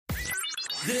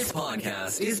This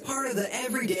podcast is part of the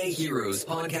Everyday Heroes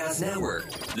Podcast Network,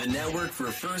 the network for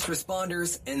first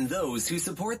responders and those who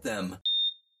support them.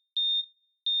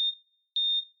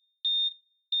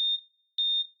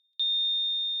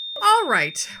 All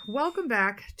right, welcome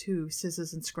back to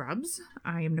Scissors and Scrubs.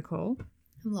 I am Nicole.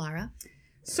 I'm Laura.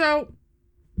 So,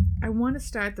 I want to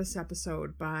start this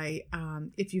episode by,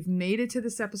 if you've made it to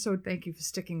this episode, thank you for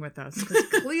sticking with us. Because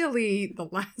clearly, the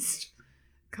last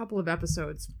couple of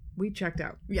episodes, we checked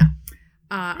out. Yeah.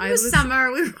 It was summer.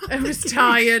 I was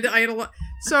tired. I had a lot.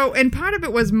 So, and part of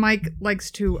it was Mike likes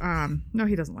to, no,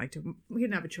 he doesn't like to. He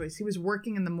didn't have a choice. He was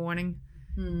working in the morning.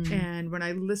 And when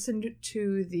I listened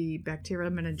to the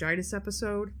bacterial meningitis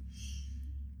episode,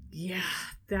 yeah,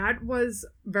 that was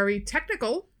very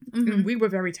technical. And we were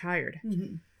very tired.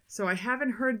 So I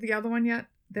haven't heard the other one yet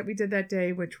that we did that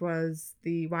day, which was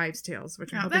the Wives' Tales,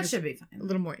 which I'm hoping that should be fine. A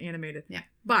little more animated. Yeah.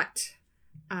 But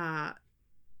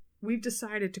we've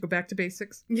decided to go back to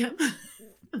basics. Yeah.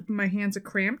 My hands are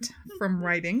cramped from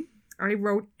writing. I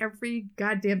wrote every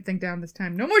goddamn thing down this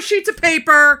time. No more sheets of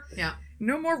paper. Yeah.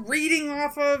 No more reading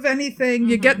off of anything.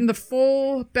 You're getting the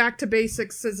full back to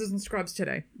basics Scissors and Scrubs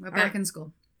today. We're back in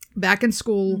school. Back in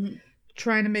school,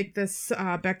 trying to make this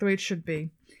back the way it should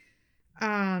be.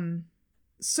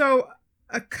 So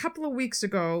a couple of weeks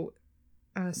ago,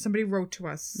 somebody wrote to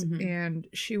us, and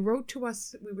she wrote to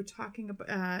us. We were talking about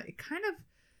it kind of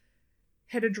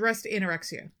had addressed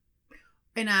anorexia.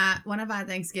 In one of our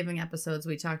Thanksgiving episodes,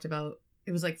 we talked about,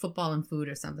 it was like football and food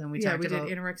or something. We did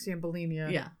anorexia and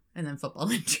bulimia. Yeah. And then football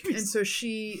injuries. And so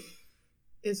she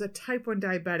is a type 1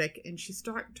 diabetic, and she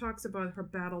talks about her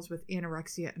battles with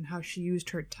anorexia and how she used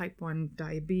her type 1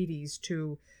 diabetes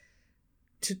to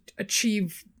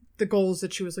achieve the goals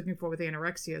that she was looking for with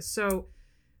anorexia. So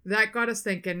that got us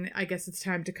thinking, I guess it's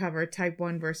time to cover type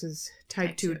 1 versus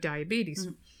type 2 diabetes.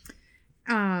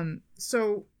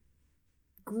 So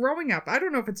growing up, I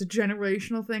don't know if it's a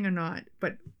generational thing or not,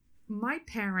 but my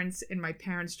parents and my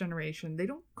parents' generation, they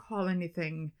don't call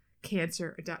anything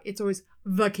cancer. It's always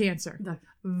the cancer,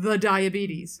 the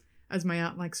diabetes, as my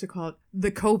aunt likes to call it,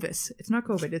 the Covis. It's not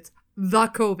COVID, it's the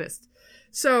Covis.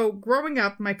 So growing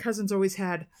up, my cousins always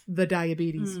had the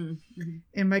diabetes,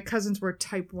 and my cousins were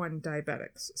type 1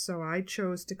 diabetics. So I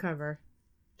chose to cover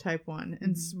type 1,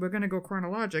 and we're going to go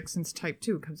chronologic since type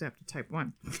 2 comes after type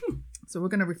 1. So we're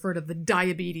going to refer to the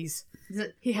diabetes.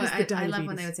 He has the diabetes. I love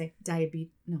when they would say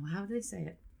diabetes. No, how do they say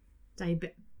it?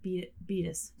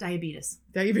 Diabetes. Diabetes.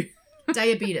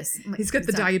 He's got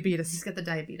the diabetes. He's got the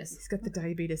diabetes. He's got the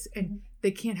diabetes. And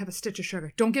they can't have a stitch of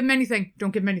sugar. Don't give him anything.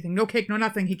 Don't give him anything. No cake, no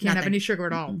nothing. He can't have any sugar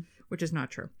at all, which is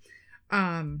not true.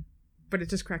 But it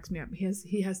just cracks me up.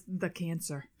 He has the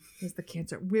cancer. He has the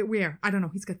cancer. Where? I don't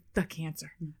know. He's got the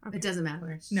cancer. Okay. It doesn't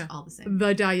matter. It's all the same.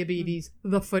 The diabetes,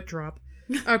 the foot drop.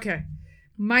 Okay.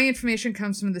 My information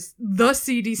comes from the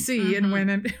CDC and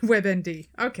WebMD.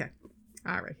 Okay.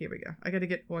 All right, here we go. I got to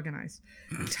get organized.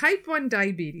 Type 1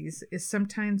 diabetes is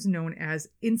sometimes known as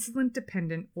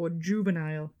insulin-dependent or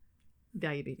juvenile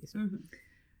diabetes.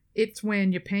 It's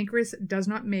when your pancreas does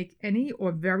not make any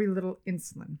or very little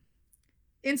insulin.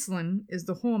 Insulin is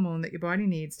the hormone that your body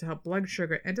needs to help blood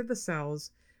sugar enter the cells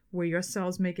where your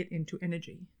cells make it into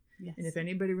energy. Yes. And if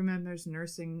anybody remembers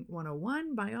Nursing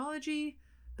 101 biology,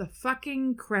 the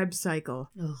fucking Krebs cycle.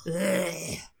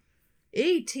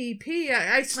 ATP.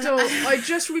 I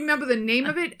just remember the name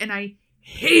of it, and I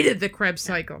hated the Krebs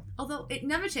cycle. Although it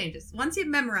never changes. Once you've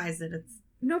memorized it, it's...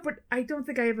 No, but I don't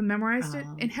think I ever memorized it.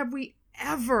 And have we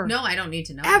ever... No, I don't need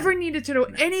to know. Needed to know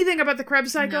anything about the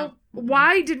Krebs cycle? No.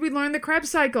 Why did we learn the Krebs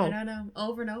cycle? I don't know.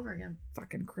 Over and over again.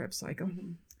 Fucking Krebs cycle.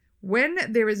 When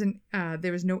there is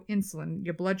no insulin,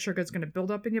 your blood sugar is going to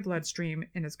build up in your bloodstream,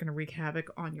 and it's going to wreak havoc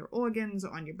on your organs,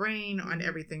 on your brain, on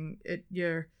everything.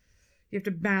 You have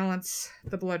to balance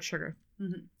the blood sugar.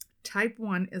 Type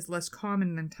 1 is less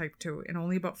common than type 2, and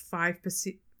only about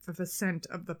 5%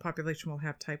 of the population will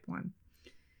have type 1.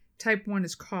 Type 1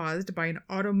 is caused by an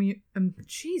autoimmune...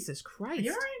 Jesus Christ.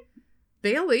 You're right.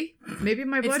 Bailey, maybe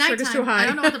my blood sugar's too high. I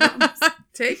don't know what the problem is.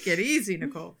 Take it easy,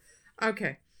 Nicole.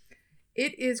 Okay.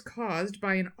 It is caused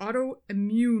by an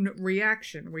autoimmune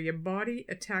reaction where your body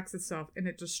attacks itself and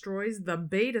it destroys the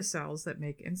beta cells that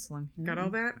make insulin. Got all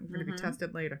that? I'm going to be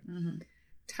tested later.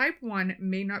 Type 1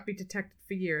 may not be detected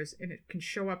for years, and it can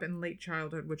show up in late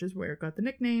childhood, which is where it got the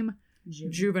nickname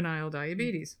juvenile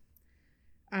diabetes.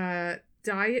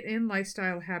 Diet and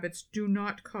lifestyle habits do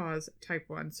not cause type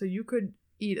 1. So you could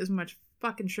eat as much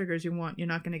fucking sugar as you want. You're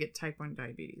not going to get type 1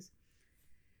 diabetes.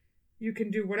 You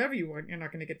can do whatever you want. You're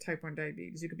not going to get type 1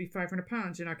 diabetes. You could be 500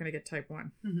 pounds. You're not going to get type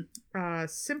 1. Mm-hmm.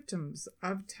 Symptoms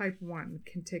of type 1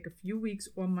 can take a few weeks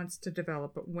or months to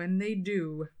develop, but when they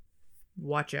do,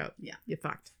 watch out. Yeah. You're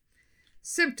fucked.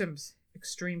 Symptoms,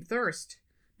 extreme thirst.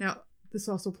 Now, this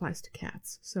also applies to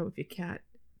cats. So if your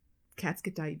cats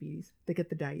get diabetes, they get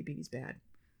the diabetes bad.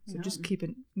 So just keep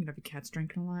it, if your cat's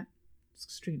drinking a lot, it's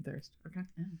extreme thirst, okay?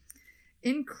 Yeah.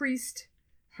 Increased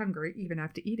hunger even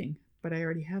after eating. But I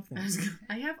already have that.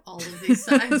 I have all of these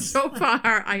signs. So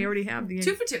far, I already have the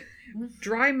 2 for 2.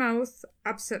 Dry mouth,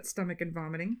 upset stomach and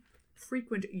vomiting,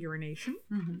 frequent urination,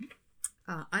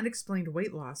 unexplained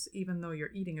weight loss, even though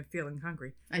you're eating and feeling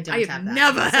hungry. I don't have have that.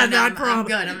 never had that I'm problem.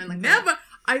 good. I'm in like never.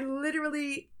 I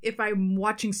literally, if I'm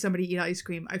watching somebody eat ice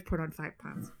cream, I've put on 5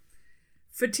 pounds.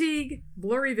 Fatigue,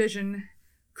 blurry vision,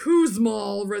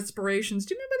 Kussmaul respirations.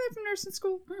 Do you remember that from nursing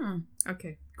school?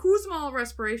 Okay. Kussmaul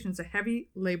respirations, a heavy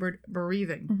labored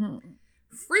breathing.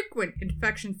 Frequent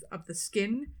infections of the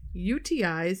skin,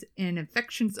 UTIs, and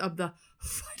infections of the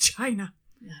vagina.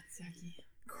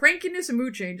 Crankiness and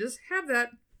mood changes. Have that.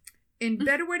 And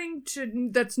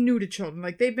bedwetting that's new to children.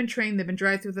 Like they've been trained, they've been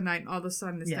dry through the night, and all of a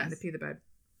sudden it's time to pee the bed.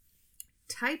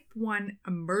 Type 1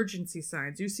 emergency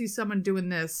signs. You see someone doing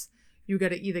this, you got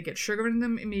to either get sugar in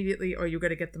them immediately or you got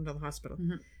to get them to the hospital.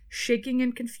 Shaking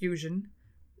and confusion.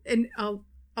 And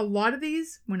a lot of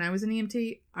these, when I was an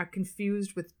EMT, are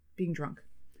confused with being drunk.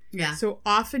 Yeah. So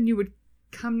often you would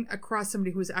come across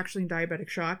somebody who was actually in diabetic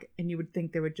shock and you would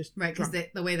think they were just right, because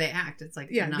the way they act, it's like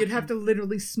you'd have to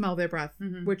literally smell their breath,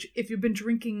 which if you've been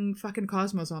drinking fucking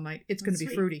Cosmos all night, it's going to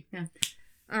be fruity. Yeah.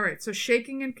 All right, so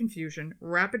shaking and confusion,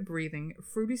 rapid breathing,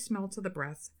 fruity smell to the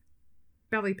breath,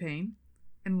 belly pain,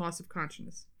 and loss of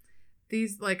consciousness.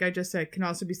 These, like I just said, can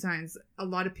also be signs. A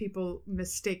lot of people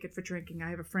mistake it for drinking.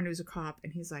 I have a friend who's a cop,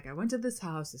 and he's like, I went to this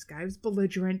house. This guy was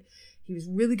belligerent. He was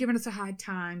really giving us a hard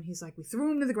time. He's like, we threw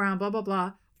him to the ground, blah, blah,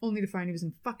 blah, only to find he was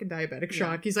in fucking diabetic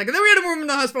shock. He's like, and then we had to move him to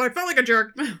the hospital. I felt like a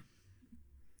jerk.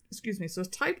 Excuse me. So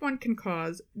type 1 can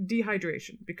cause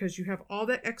dehydration because you have all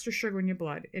that extra sugar in your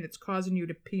blood, and it's causing you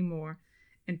to pee more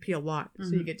and pee a lot,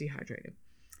 so you get dehydrated.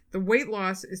 The weight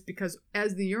loss is because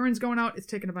as the urine's going out, it's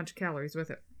taking a bunch of calories with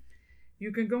it.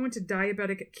 You can go into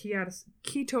diabetic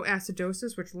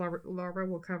ketoacidosis, which Laura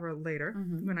will cover later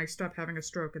when I stop having a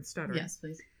stroke and stuttering. Yes,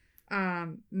 please.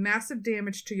 Massive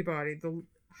damage to your body. The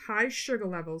high sugar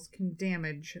levels can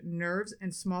damage nerves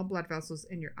and small blood vessels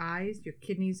in your eyes, your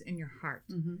kidneys, and your heart.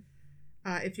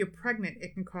 If you're pregnant,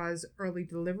 it can cause early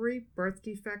delivery, birth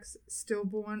defects,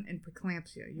 stillborn, and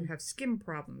preeclampsia. You have skin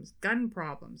problems, gun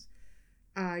problems.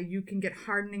 You can get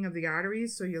hardening of the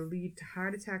arteries, so you'll lead to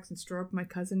heart attacks and stroke. My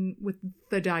cousin with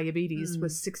the diabetes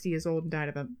was 60 years old and died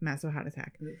of a massive heart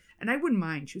attack. And I wouldn't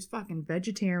mind. She was fucking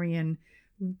vegetarian,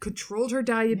 controlled her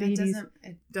diabetes.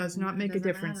 It does not make a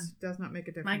difference. Does not make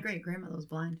a difference. My great-grandmother was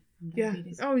blind from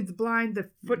diabetes. Yeah. Oh, the blind, the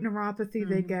foot neuropathy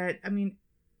they get. I mean,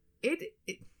 it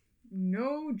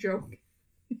no joke.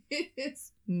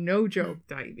 It's no joke,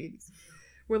 diabetes.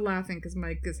 We're laughing because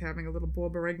Mike is having a little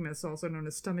borborygmus, also known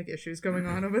as stomach issues, going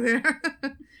on over there.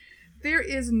 There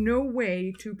is no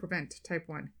way to prevent type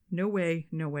 1. No way,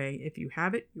 no way. If you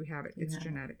have it, you have it. It's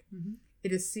genetic.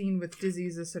 It is seen with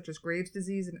diseases such as Graves'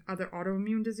 disease and other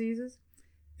autoimmune diseases.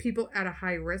 People at a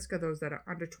high risk are those that are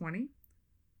under 20,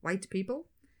 white people,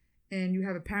 and you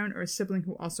have a parent or a sibling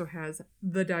who also has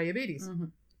the diabetes.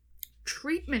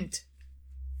 Treatment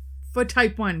for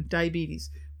type 1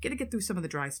 diabetes. Gotta get through some of the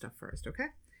dry stuff first, okay?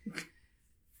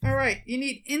 All right, you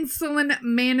need insulin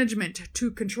management to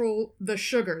control the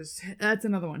sugars. That's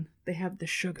another one. They have the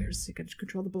sugars. You can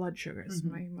control the blood sugars.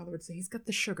 My mother would say, he's got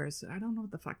the sugars. I don't know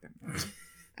what the fuck that means.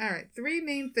 All right, 3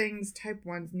 main things type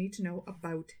 1s need to know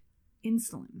about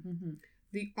insulin.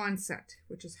 The onset,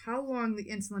 which is how long the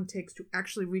insulin takes to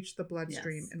actually reach the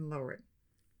bloodstream and lower it.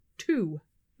 2,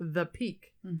 the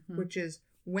peak, which is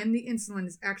when the insulin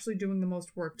is actually doing the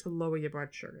most work to lower your blood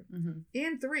sugar.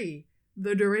 And 3,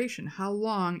 the duration. How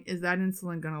long is that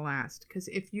insulin going to last? Because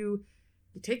if you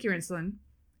take your insulin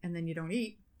and then you don't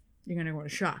eat, you're going to go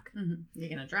into shock. You're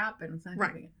going to drop and it's not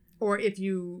right. Or if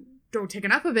you don't take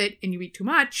enough of it and you eat too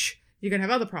much, you're going to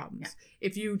have other problems.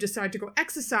 If you decide to go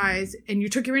exercise and you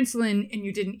took your insulin and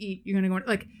you didn't eat, you're going to go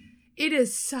like, it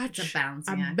is such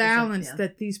a balance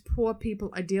that these poor people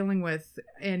are dealing with,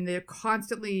 and they're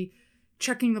constantly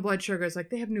checking the blood sugars. Like,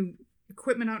 they have new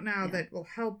equipment out now that will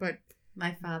help, but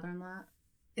my father-in-law,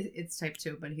 it's type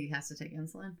 2, but he has to take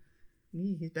insulin.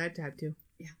 He's bad type 2.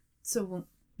 Yeah. So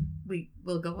we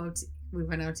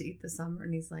went out to eat this summer,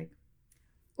 and he's like,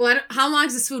 well, how long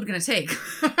is this food going to take?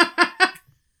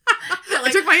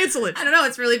 It took my insulin? I don't know.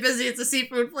 It's really busy. It's a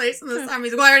seafood place. And this time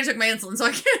he's like, well, I already took my insulin, so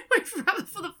I can't wait for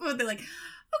the food. They're like,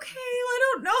 okay, well, I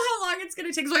don't know how long it's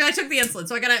going to take. So I took the insulin,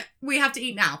 so we have to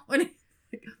eat now. And he's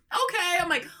like, okay. I'm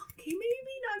like, okay,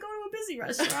 maybe not go to a busy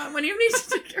restaurant when you need to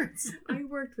take your insulin. I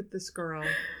worked with this girl.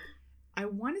 I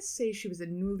want to say she was a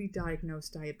newly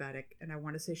diagnosed diabetic, and I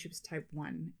want to say she was type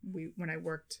 1 when I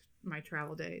worked my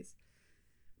travel days,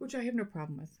 which I have no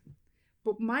problem with.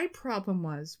 But my problem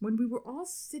was when we were all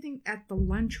sitting at the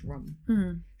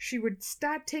lunchroom, she would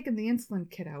start taking the insulin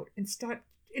kit out and start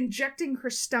injecting her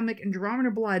stomach and drawing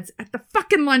her bloods at the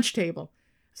fucking lunch table.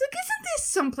 I was like, isn't there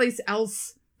someplace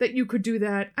else that you could do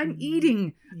that? I'm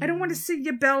eating. Yeah. I don't want to see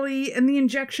your belly and the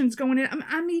injections going in.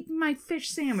 I'm eating my fish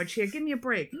sandwich here. Give me a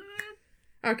break.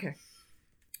 Okay.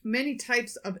 Many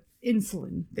types of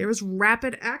insulin. There is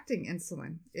rapid acting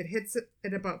insulin. It hits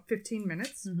at about 15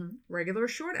 minutes. Regular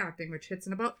short acting, which hits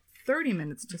in about 30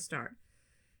 minutes to start.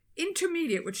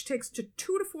 Intermediate, which takes 2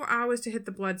 to 4 hours to hit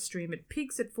the bloodstream. It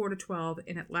peaks at 4 to 12,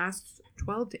 and it lasts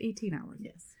 12 to 18 hours.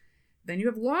 Yes. Then you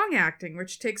have long acting,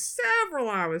 which takes several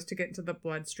hours to get into the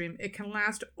bloodstream. It can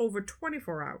last over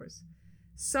 24 hours.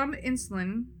 Some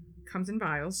insulin comes in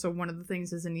vials. So one of the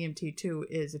things as an EMT too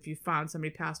is if you found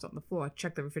somebody passed out on the floor,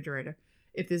 check the refrigerator.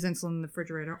 If there's insulin in the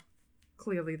refrigerator,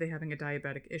 clearly they're having a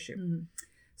diabetic issue.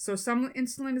 So some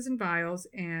insulin is in vials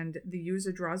and the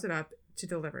user draws it up to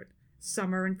deliver it.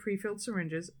 Some are in pre-filled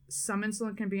syringes. Some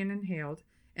insulin can be inhaled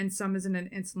and some is in an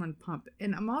insulin pump.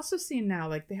 And I'm also seeing now,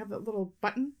 like they have that little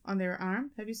button on their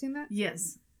arm. Have you seen that?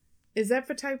 Yes. Is that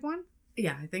for type 1?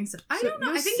 Yeah, I think so. I don't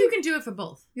know. I think you can do it for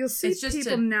both. You'll see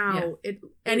people now. Yeah.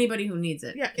 Anybody who needs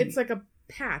it. Yeah, it's like a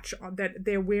patch that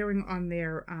they're wearing on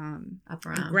their upper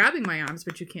arm. I'm grabbing my arms,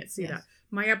 but you can't see that.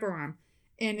 My upper arm.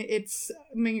 And it's,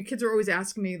 I mean, kids are always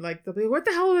asking me, like, they'll be like, what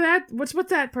the hell is that? What's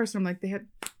that person? I'm like,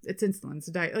 it's insulin. It's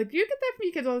a diet. Like, you get that from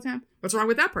your kids all the time? What's wrong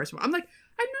with that person? I'm like,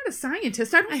 I'm not a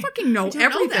scientist. I don't fucking know everything.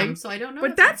 Know them, so I don't know.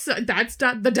 But that's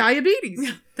the diabetes.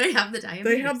 Yeah, they have the diabetes.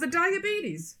 They have the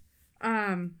diabetes.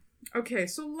 Okay,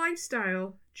 so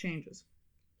lifestyle changes.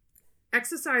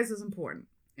 Exercise is important.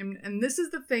 And this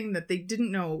is the thing that they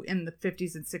didn't know in the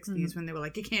 50s and 60s when they were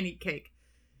like, you can't eat cake.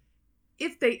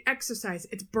 If they exercise,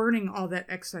 it's burning all that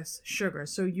excess sugar.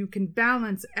 So you can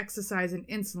balance exercise and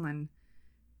insulin.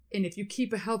 And if you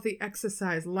keep a healthy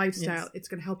exercise lifestyle, it's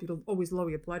going to help you to always lower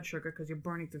your blood sugar because you're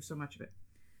burning through so much of it.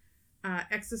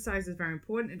 Exercise is very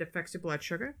important. It affects your blood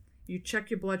sugar. You check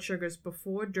your blood sugars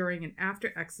before, during, and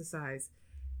after exercise.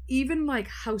 Even like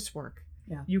housework,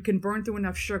 you can burn through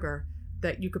enough sugar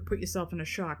that you could put yourself in a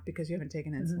shock because you haven't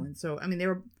taken insulin. So, I mean, they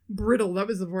were brittle. That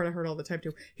was the word I heard all the time,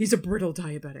 too. He's a brittle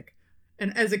diabetic.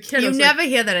 And as a kid, you never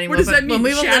hear that anymore. What does that mean? When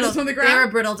we were little, on the ground? they're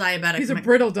a brittle diabetic. He's a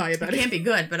brittle diabetic. It can't be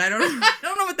good, but I don't know. I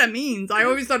don't know what that means. I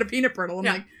always thought of peanut brittle. I'm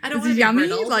like, I don't is it yummy?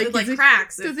 Brittle. Like, it, like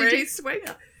cracks. Does it taste sweet?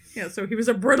 Yeah, so he was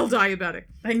a brittle diabetic.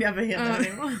 I never hear that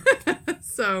anymore.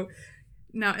 So,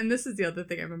 now, and this is the other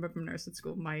thing I remember from nursing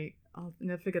school. I'll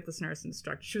never forget this nurse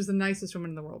instructor. She was the nicest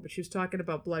woman in the world, but she was talking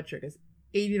about blood sugars,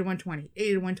 80 to 120,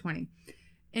 80 to 120.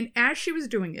 And as she was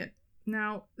doing it,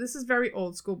 now, this is very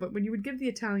old school, but when you would give the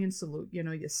Italian salute,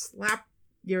 you slap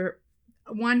your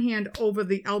one hand over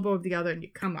the elbow of the other and you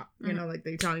come up, like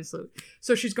the Italian salute.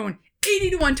 So she's going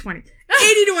 80 to 120, 80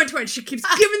 to 120. She keeps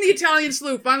giving the Italian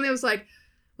salute. Finally, I was like,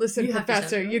 listen,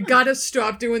 Professor, you gotta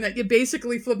stop doing that. You're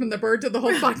basically flipping the bird to the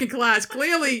whole fucking class.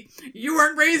 Clearly, you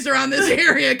weren't raised around this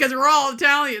area because we're all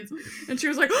Italians. And she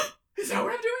was like, oh, is that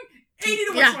what I'm doing? 80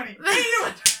 to 120, 80 to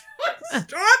 120.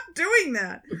 Stop doing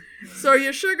that. So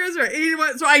your sugars are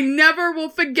 81. So I never will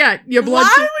forget your blood.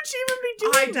 Why would she even be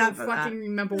doing that? I don't fucking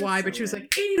remember why, but she was like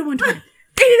 80 to 120, 80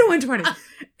 to 120.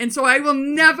 And so I will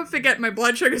never forget my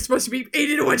blood sugar is supposed to be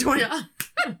 80 to 120.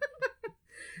 Yeah.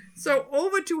 So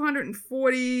over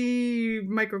 240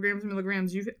 micrograms,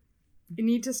 milligrams, you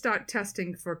need to start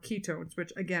testing for ketones,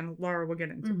 which again, Laura will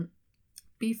get into.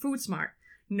 Be food smart.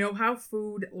 Know how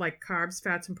food like carbs,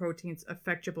 fats, and proteins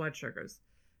affect your blood sugars.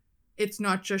 It's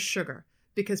not just sugar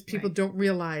because people don't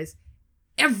realize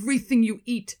everything you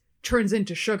eat turns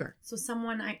into sugar. So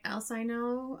someone else I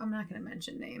know, I'm not going to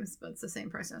mention names, but it's the same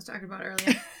person I was talking about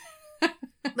earlier.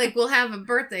 Like we'll have a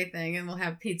birthday thing and we'll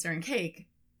have pizza and cake.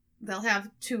 They'll have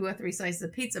 2 or 3 slices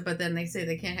of pizza, but then they say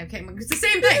they can't have cake. It's the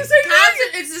same thing. It's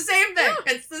the same thing.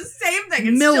 It's the same thing.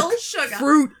 It's milk, still sugar.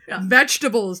 Fruit,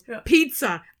 vegetables,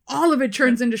 pizza. All of it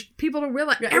turns into... People don't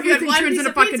realize everything turns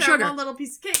into fucking sugar. One little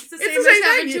piece of cake. It's the same thing.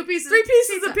 Having 3 2 pieces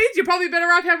of pizza. You're probably better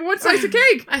off having 1 slice of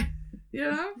cake.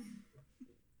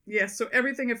 Yeah, so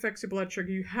everything affects your blood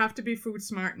sugar. You have to be food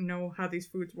smart and know how these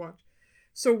foods work.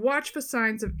 So watch for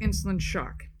signs of insulin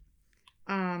shock.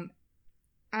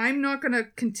 I'm not going to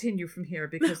continue from here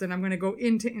because then I'm going to go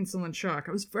into insulin shock.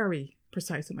 I was very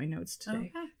precise in my notes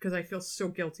today because I feel so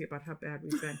guilty about how bad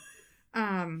we've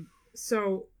been.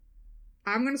 So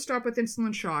I'm going to stop with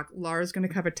insulin shock. Laura's going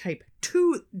to cover type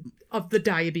 2 of the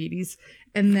diabetes.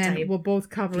 And then we'll both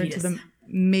cover into the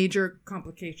major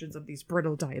complications of these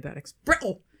brittle diabetics.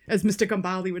 Brittle, as Mr.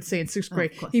 Gambale would say in 6th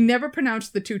grade. He never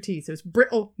pronounced the 2 T's. It was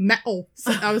brittle, metal.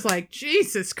 So I was like,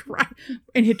 Jesus Christ.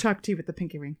 And he'd talk to you with the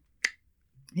pinky ring.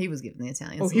 He was giving the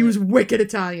Italian salute. He was wicked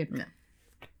Italian.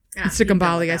 Yeah. Mr.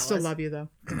 Gambale, I still love you, though.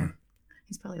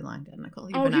 He's probably long dead, Nicole.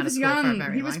 He's been out of school young. for a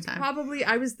very he long was time. Probably,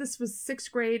 this was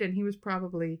 6th grade, and he was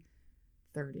probably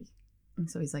 30. And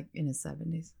so he's like in his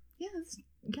 70s. Yeah, that's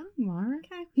young, Laura.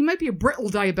 Okay. He might be a brittle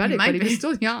diabetic, but he was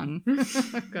still young.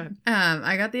 Good.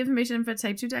 I got the information for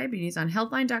type 2 diabetes on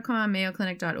healthline.com,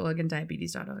 mayoclinic.org, and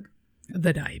diabetes.org.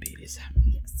 The diabetes.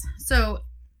 Yes. So,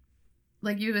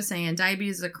 like you were saying,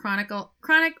 diabetes is a chronic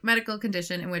medical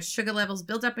condition in which sugar levels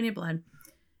build up in your blood.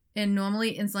 And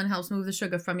normally insulin helps move the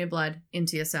sugar from your blood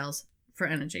into your cells for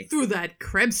energy. Through that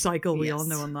Krebs cycle we all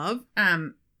know and love.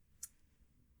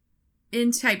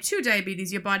 In type 2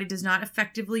 diabetes, your body does not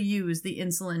effectively use the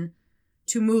insulin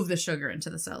to move the sugar into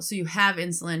the cells. So you have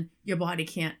insulin, your body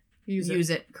can't use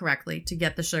it correctly to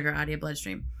get the sugar out of your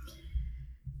bloodstream.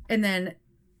 And then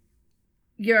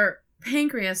your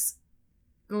pancreas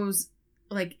goes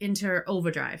like into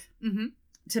overdrive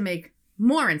to make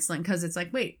more insulin because it's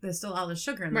like, wait, there's still all this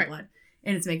sugar in the blood.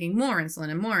 And it's making more insulin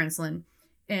and more insulin.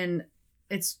 And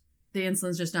it's the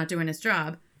insulin's just not doing its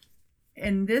job.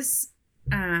 And this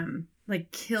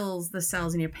like kills the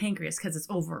cells in your pancreas because it's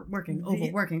overworking.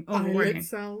 Islet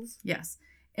cells. Yes.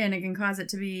 And it can cause it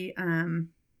to be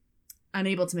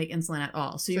unable to make insulin at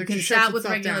all. So you it can just start shuts with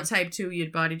itself regular down. type 2, your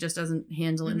body just doesn't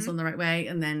handle insulin the right way,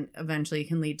 and then eventually it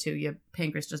can lead to your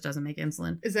pancreas just doesn't make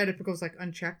insulin. Is that if it goes like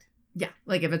unchecked? Yeah.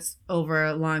 Like if it's over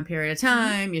a long period of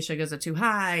time, your sugars are too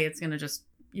high, it's going to just,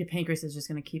 your pancreas is just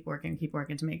going to keep working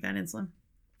to make that insulin.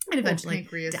 And eventually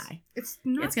pancreas. Die. It's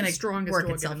not gonna the strongest work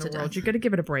organ itself in the to world. death. You got to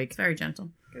give it a break. It's very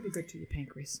gentle. Got to be good to your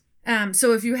pancreas.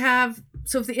 So if the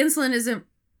insulin isn't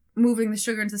moving the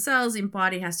sugar into the cells, your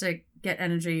body has to get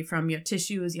energy from your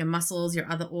tissues, your muscles, your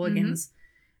other organs,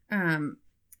 and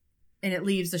it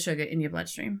leaves the sugar in your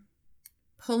bloodstream.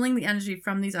 Pulling the energy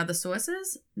from these other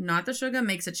sources, not the sugar,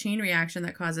 makes a chain reaction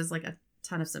that causes like a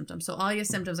ton of symptoms. So all your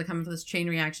symptoms are coming from this chain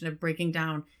reaction of breaking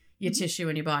down your tissue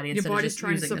in your body. Your instead body's of just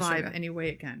trying to using the survive sugar. any way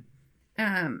it can.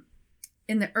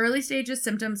 In the early stages,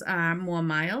 symptoms are more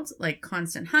mild, like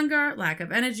constant hunger, lack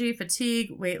of energy,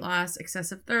 fatigue, weight loss,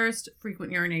 excessive thirst,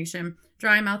 frequent urination,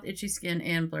 dry mouth, itchy skin,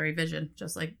 and blurry vision.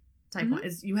 Just like type 1.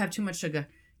 Is you have too much sugar,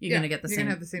 you're going to get the same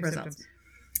results. Symptoms.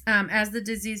 As the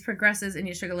disease progresses and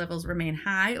your sugar levels remain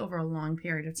high over a long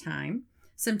period of time,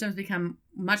 symptoms become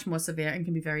much more severe and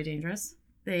can be very dangerous.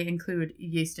 They include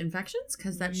yeast infections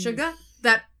because that sugar,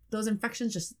 those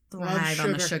infections just thrive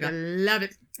on the sugar. I love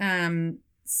it.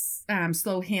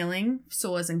 Slow healing,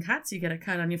 sores and cuts. You get a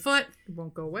cut on your foot. It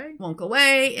won't go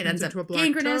away. It ends up into a black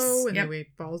gangrenous. toe, and then it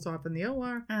falls off in the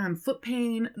OR. Foot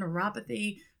pain,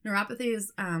 neuropathy. Neuropathy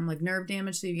is like nerve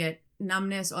damage, so you get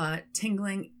numbness or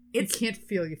tingling. You can't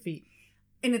feel your feet.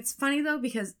 And it's funny though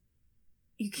because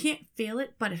you can't feel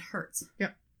it, but it hurts. Yeah.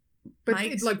 But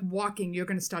it's like walking, you're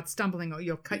going to start stumbling, or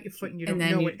you'll cut your foot and you don't know it.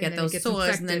 And then you get those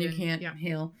sores, and then you infected can't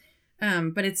heal.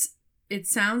 But it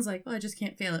sounds like, I just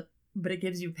can't feel it, but it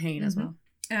gives you pain as well.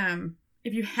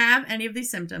 If you have any of these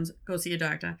symptoms, go see a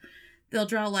doctor. They'll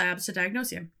draw labs to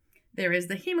diagnose you. There is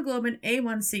the hemoglobin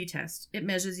A1C test. It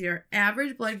measures your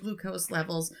average blood glucose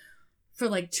levels for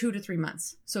like 2 to 3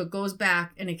 months. So it goes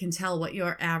back and it can tell what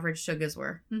your average sugars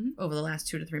were over the last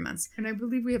 2 to 3 months. And I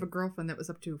believe we have a girlfriend that was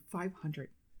up to 500.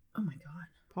 Oh my God.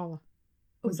 Paula.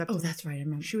 That's right. I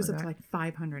remember. She was up to like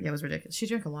 500. Yeah, it was ridiculous. She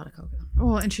drank a lot of Coke.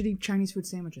 Oh, and she'd eat Chinese food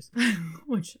sandwiches.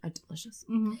 Which are delicious.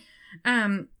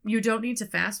 You don't need to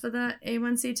fast for the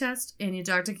A1C test, and your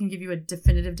doctor can give you a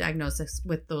definitive diagnosis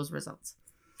with those results.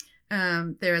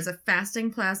 There is a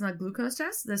fasting plasma glucose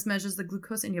test. This measures the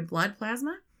glucose in your blood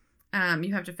plasma.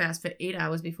 You have to fast for 8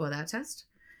 hours before that test.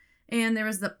 And there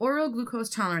is the oral glucose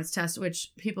tolerance test,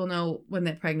 which people know when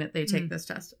they're pregnant, they take this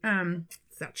test.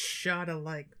 It's that shot of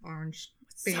like orange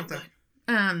Fanta. So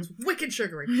good. It's wicked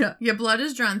sugary. Your blood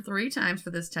is drawn 3 times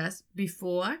for this test: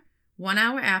 before, 1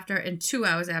 hour after, and 2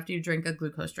 hours after you drink a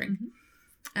glucose drink.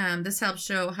 This helps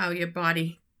show how your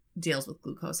body deals with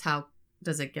glucose. How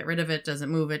does it get rid of it? Does it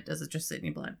move it? Does it just sit in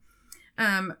your blood?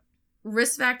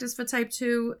 Risk factors for type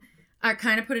 2 are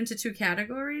kind of put into 2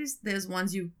 categories. There's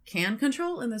ones you can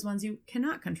control and there's ones you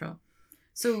cannot control.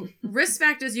 So risk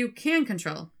factors you can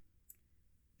control: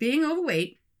 being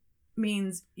overweight,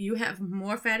 means you have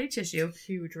more fatty tissue,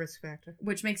 Huge risk factor.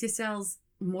 which makes your cells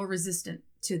more resistant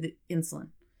to the insulin.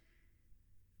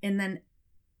 And then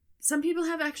some people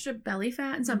have extra belly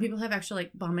fat and some people have extra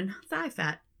like bum and thigh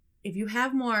fat. If you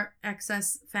have more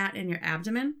excess fat in your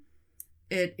abdomen,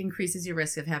 it increases your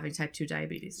risk of having type 2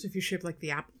 diabetes. So if you shape like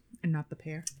the apple and not the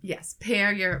pear. Yes,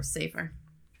 pear, you're safer.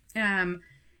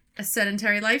 A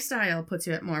sedentary lifestyle puts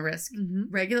you at more risk. Mm-hmm.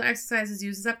 Regular exercises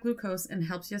uses up glucose and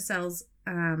helps your cells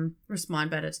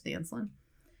respond better to the insulin.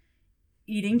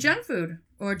 Eating junk food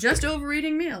or just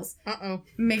overeating meals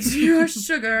makes your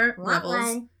sugar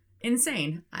levels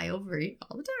insane. I overeat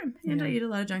all the time, and I eat a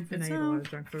lot of junk food. And I eat a lot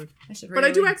of junk food. But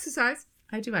I do exercise.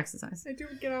 I do exercise. I do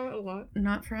get out a lot.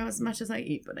 Not for as much as I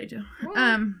eat, but I do.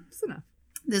 Well, it's enough.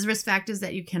 There's risk factors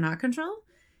that you cannot control.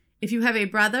 If you have a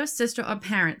brother, sister, or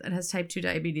parent that has type 2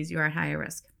 diabetes, you are at higher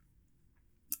risk.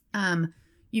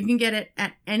 You can get it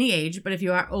at any age, but if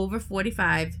you are over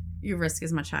 45, your risk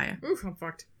is much higher. Oof, I'm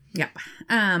fucked. Yep.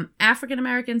 African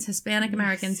Americans, Hispanic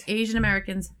Americans, Asian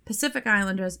Americans, Pacific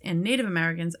Islanders, and Native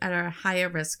Americans are at a higher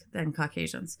risk than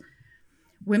Caucasians.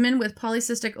 Women with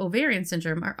polycystic ovarian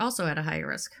syndrome are also at a higher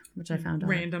risk, which I found out.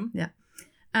 Random. Yeah.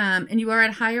 And you are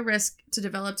at higher risk to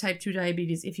develop type 2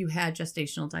 diabetes if you had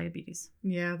gestational diabetes.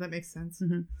 Yeah, that makes sense.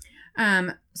 Mm-hmm.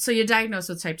 So you're diagnosed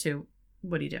with type 2.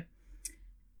 What do you do?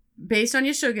 Based on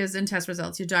your sugars and test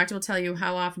results, your doctor will tell you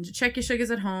how often to check your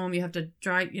sugars at home. You have to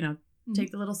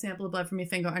take the little sample of blood from your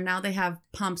finger. And now they have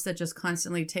pumps that just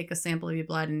constantly take a sample of your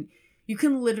blood. And you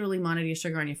can literally monitor your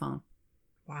sugar on your phone.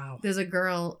 Wow. There's a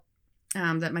girl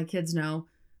that my kids know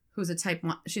who's a type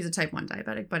 1. She's a type 1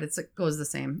 diabetic, but it goes the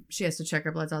same. She has to check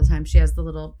her bloods all the time. She has the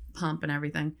little pump and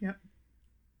everything. Yep.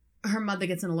 Her mother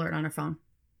gets an alert on her phone.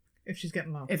 If she's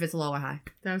getting low. If it's low or high.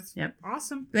 That's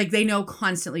awesome. Like they know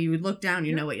constantly. You look down,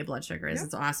 you know what your blood sugar is. Yep.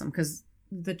 It's awesome because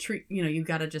you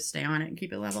got to just stay on it and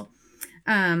keep it level.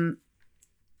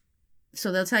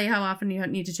 So they'll tell you how often you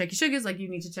need to check your sugars. Like you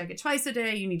need to check it twice a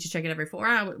day. You need to check it every 4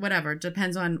 hours, whatever.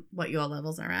 Depends on what your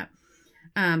levels are at.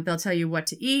 They'll tell you what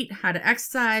to eat, how to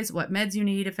exercise, what meds you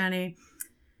need, if any.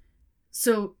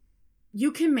 So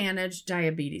you can manage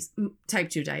diabetes, type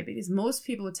 2 diabetes. Most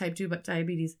people with type 2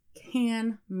 diabetes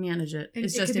can manage it. And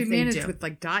it's it just can if be they managed do. with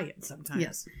like diet sometimes.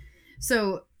 Yes.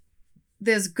 So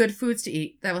there's good foods to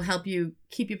eat that will help you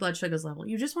keep your blood sugars level.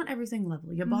 You just want everything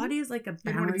level. Your body is like a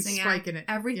balancing act. Spiking it.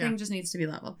 Everything just needs to be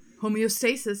level.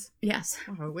 Homeostasis. Yes.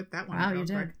 Oh, with that one. Wow, you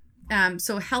did.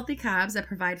 So healthy carbs that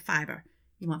provide fiber.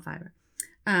 You want fiber.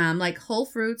 Like whole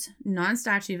fruits,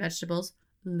 non-starchy vegetables,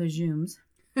 legumes,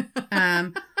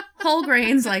 whole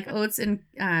grains like oats and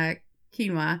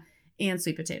quinoa, and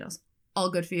sweet potatoes. All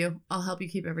good for you. I'll help you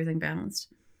keep everything balanced.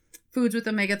 Foods with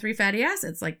omega-3 fatty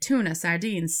acids like tuna,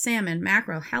 sardines, salmon,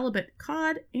 mackerel, halibut,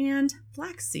 cod, and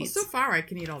flax seeds. Well, so far, I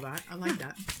can eat all that. I like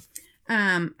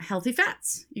that. Healthy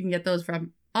fats. You can get those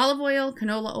from olive oil,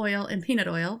 canola oil, and peanut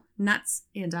oil, nuts,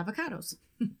 and avocados.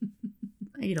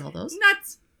 I eat all those.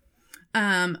 Nuts.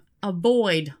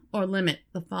 Avoid or limit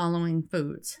the following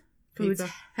foods. Foods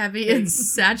heavy in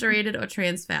saturated or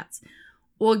trans fats.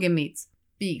 Organ meats,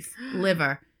 beef,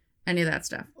 liver, any of that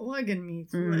stuff. Organ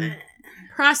meats.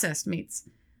 Processed meats.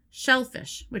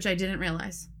 Shellfish, which I didn't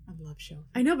realize. I love shellfish.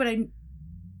 I know, but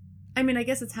I mean, I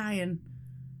guess it's high in...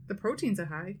 The proteins are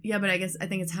high. Yeah, but I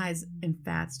think it's high in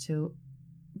fats too.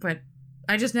 But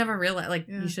I just never realized,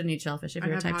 you shouldn't eat shellfish if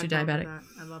you're a type 2 diabetic.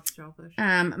 I love shellfish.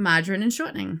 Margarine and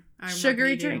shortening.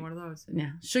 Sugary drink. One of those.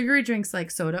 Yeah. Sugary drinks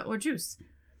like soda or juice.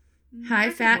 High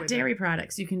fat dairy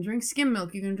products. You can drink skim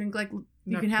milk. You can drink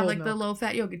you can have the low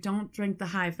fat yogurt. Don't drink the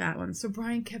high fat ones. So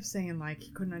Brian kept saying he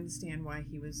couldn't understand why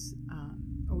he was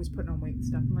always putting on weight and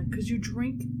stuff. I'm like, because you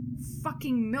drink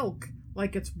fucking milk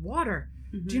like it's water.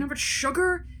 Mm-hmm. Do you know how much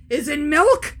sugar is in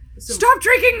milk? So stop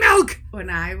drinking milk! When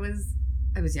I was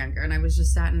younger and I was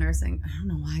just sat in nursing. I don't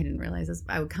know why I didn't realize this.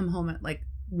 I would come home at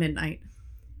midnight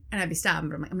and I'd be starving,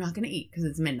 but I'm like, I'm not going to eat because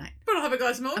it's midnight. But I'll have a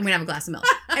glass of milk. I'm going to have a glass of milk.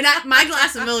 And my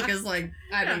glass of milk is I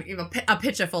don't even a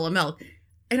pitcher full of milk.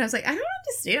 And I was like, I don't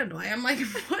understand why I'm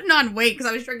putting on weight because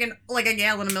I was drinking a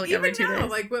gallon of milk every 2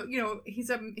 days. He's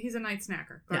a night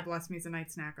snacker. God bless me, he's a night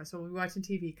snacker. So we're watching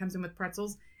TV. He comes in with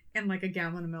pretzels and a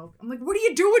gallon of milk. I'm like, what are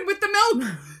you doing with the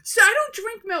milk? So I don't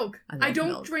drink milk. I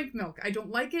don't drink milk. I don't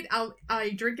like it. I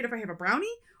drink it if I have a brownie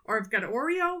or I've got an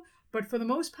Oreo. But for the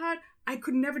most part, I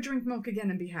could never drrink milk again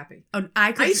and be happy. Oh,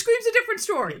 ice cream's a different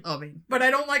story. Oh, man. But I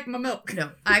don't like my milk.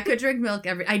 No, I could drink milk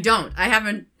I don't. I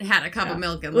haven't had a cup of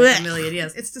milk in a million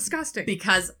years. It's disgusting.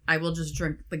 Because I will just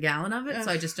drink the gallon of it,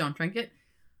 so I just don't drink it.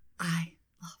 I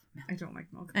love milk. I don't like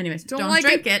milk. Anyways, don't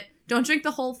drink it. Don't drink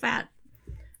the whole fat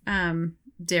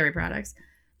dairy products.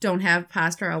 Don't have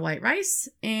pasta or white rice,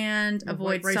 and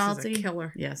avoid White rice salty. is a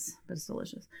killer. Yes, but it's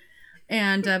delicious.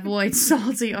 And avoid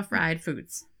salty or fried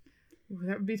foods. Ooh,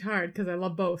 that would be hard because I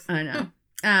love both. I know.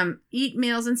 Eat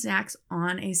meals and snacks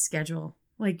on a schedule.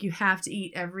 Like, you have to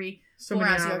eat every So 4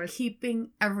 many hours. You're hours. keeping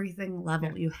everything level.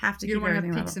 Yeah. You have to You keep don't want to have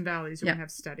everything peaks level. and valleys. You Yep. want to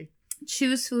have steady.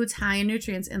 Choose foods high in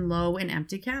nutrients and low in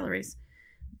empty calories.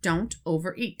 Don't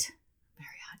overeat.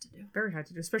 Very hard to do. Very hard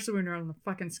to do, especially when you're on the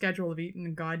fucking schedule of eating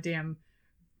the goddamn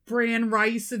bran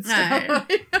rice and stuff.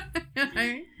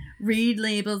 Read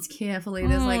labels carefully.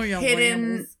 There's like yeah,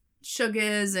 hidden labels.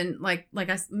 sugars and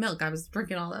milk. I was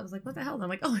drinking all that. I was like, what the hell? And I'm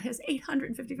like, oh, it has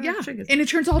 855 Yeah, sugars. and it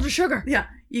turns all to sugar. Yeah,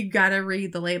 you gotta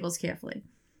read the labels carefully.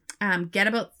 Get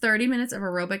about 30 minutes of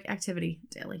aerobic activity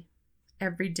daily.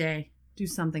 Every day, do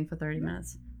something for 30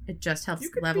 minutes. It just helps You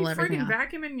could level be everything freaking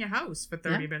out. vacuuming your house for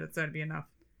 30 minutes. That'd be enough.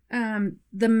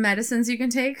 The medicines you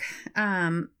can take.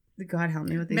 God help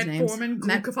me with these names. Metformin,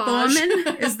 glucophage.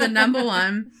 Metformin is the number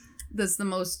one. That's the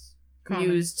most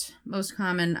Common. most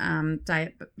common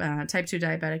type 2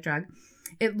 diabetic drug.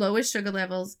 It lowers sugar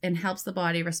levels and helps the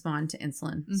body respond to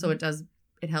insulin. So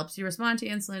it helps you respond to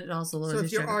insulin. It also lowers So your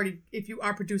if you're sugar. if you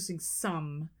are producing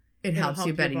some, It it'll helps help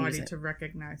you better your use body it. to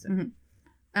recognize it.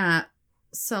 Mhm.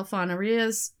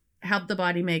 Sulfonylureas help the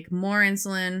body make more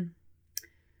insulin.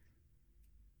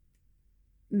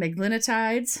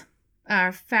 Meglinotides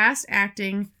are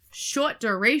fast-acting,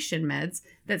 short-duration meds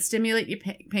that stimulate your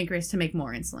pancreas to make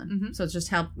more insulin. Mhm. So it's just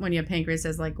help when your pancreas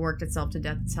has like worked itself to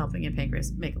death. It's helping your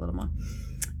pancreas make a little more.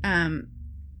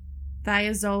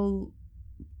 Thiazolide.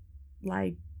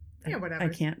 Yeah, whatever. I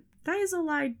can't.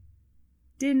 Thiazolidindonis.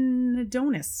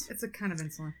 It's a kind of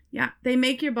insulin. Yeah, they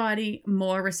make your body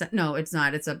more receptive. No, it's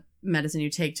not. It's a medicine you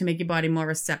take to make your body more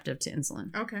receptive to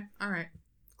insulin. Okay, all right.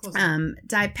 Close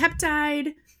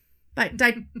Dipeptide, but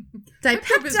Pepto-Bismol.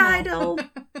 dipeptidyl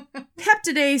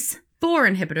peptidase 4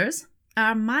 inhibitors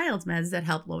are mild meds that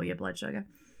help lower your blood sugar.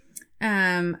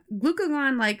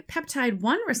 Glucagon like peptide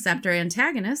 1 receptor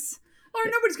antagonists. Oh,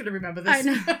 nobody's gonna remember this. I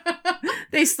know.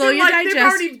 They slow your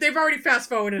digestion. They've already fast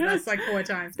forwarded us like 4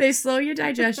 times. They slow your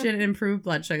digestion and improve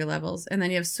blood sugar levels. And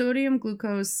then you have sodium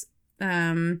glucose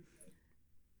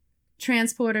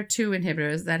transporter 2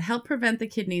 inhibitors that help prevent the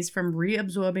kidneys from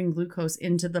reabsorbing glucose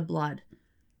into the blood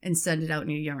and send it out in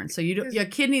your urine. So your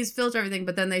kidneys filter everything,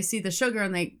 but then they see the sugar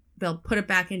and they'll put it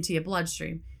back into your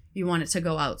bloodstream. You want it to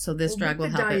go out, so this drug will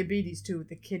with help it. diabetes too.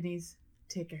 The kidneys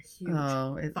take a huge.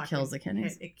 Oh, it fucking kills the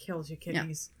kidneys. hit. It kills your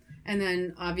kidneys. And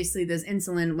then obviously there's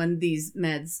insulin when these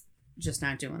meds just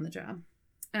not doing the job.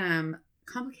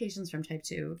 Complications from type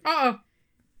 2. Oh,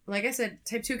 Like I said,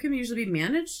 type 2 can usually be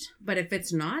managed, but if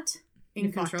it's not in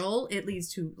You're fucked. control, it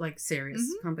leads to like serious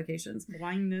complications.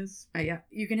 blindness. Yeah,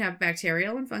 you can have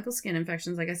bacterial and fungal skin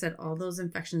infections. Like I said, all those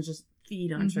infections just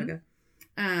feed on sugar.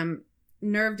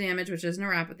 Nerve damage, which is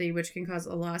neuropathy, which can cause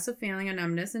a loss of feeling or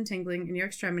numbness and tingling in your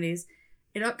extremities.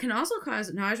 It can also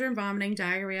cause nausea and vomiting,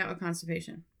 diarrhea, or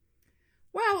constipation.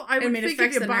 Well, I would it think if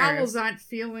affects your the bowels nerves. aren't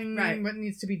feeling Right. what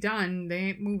needs to be done, they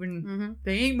ain't moving. Mm-hmm.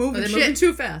 They ain't moving They're shit. moving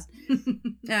too fast.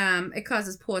 It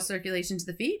causes poor circulation to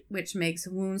the feet, which makes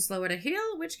wounds slower to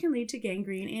heal, which can lead to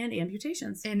gangrene and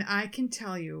amputations. And I can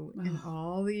tell you, in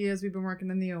all the years we've been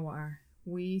working in the OR,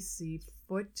 we see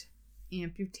foot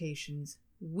amputations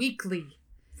weekly.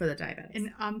 For the diabetics.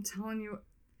 And I'm telling you,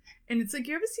 and it's like,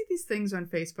 you ever see these things on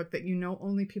Facebook that you know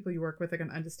only people you work with are going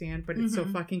to understand, but it's so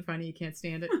fucking funny you can't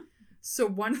stand it. So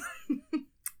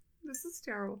this is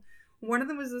terrible. One of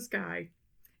them was this guy,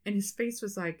 and his face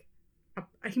was like,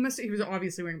 he was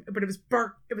obviously wearing, but it was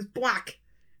burnt, it was black,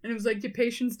 and it was like, your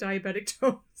patient's diabetic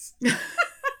toes.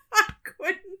 I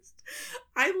couldn't.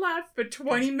 I laughed for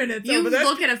 20 minutes You over that.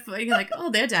 look at a foot and you're like, oh,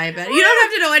 they're diabetic. You don't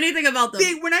have to know anything about them.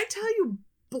 When I tell you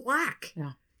black,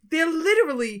 Yeah. they're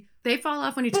literally They fall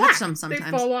off when you black. touch them sometimes.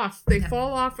 They fall off. They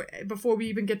fall off before we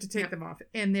even get to take them off.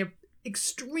 And they're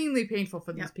extremely painful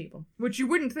for these people, which you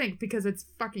wouldn't think because it's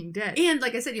fucking dead. And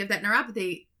like I said, you have that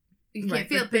neuropathy. You can't Right,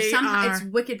 feel but it, but somehow are- it's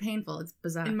wicked painful. It's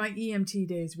bizarre. In my EMT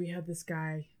days, we had this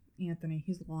guy, Anthony.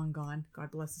 He's long gone.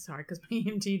 God bless his heart, because my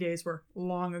EMT days were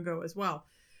long ago as well.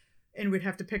 And we'd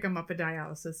have to pick him up for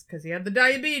dialysis because he had the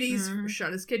diabetes,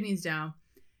 shut his kidneys down.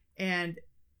 And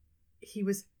he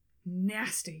was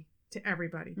nasty to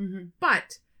everybody.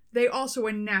 But they also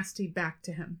were nasty back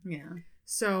to him. Yeah.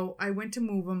 So I went to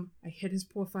move him. I hit his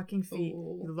poor fucking feet.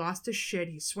 Oh. He lost his shit.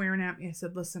 He's swearing at me. I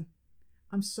said, listen,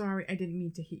 I'm sorry. I didn't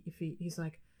mean to hit your feet. He's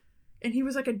like, and he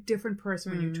was like a different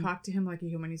person when you talk to him like a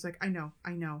human. He's like, I know.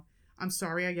 I'm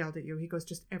sorry I yelled at you. He goes,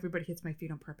 just everybody hits my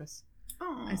feet on purpose.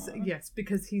 Oh, I said, yes,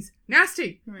 because he's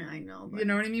nasty. Yeah, I know. But... You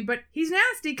know what I mean? But he's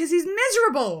nasty because he's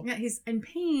miserable. Yeah, he's in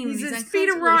pain. His feet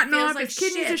are uncomfortable. rotten He feels off. like His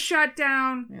kidneys shit. are shut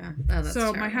down. Yeah. Oh, that's so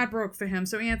terrible. my heart broke for him.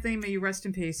 So Anthony, may you rest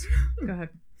in peace. Go ahead.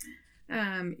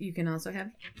 You can also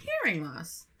have hearing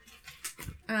loss.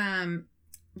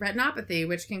 Retinopathy,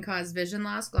 which can cause vision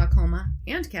loss, glaucoma,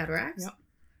 and cataracts. Yep.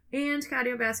 And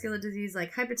cardiovascular disease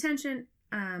like hypertension,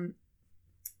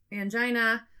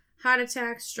 angina, heart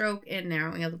attack, stroke, and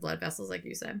narrowing of the blood vessels, like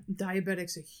you said.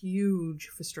 Diabetics are huge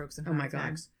for strokes and Oh heart my God.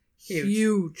 attacks.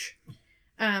 Huge.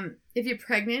 If you're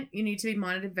pregnant, you need to be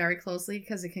monitored very closely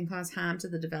because it can cause harm to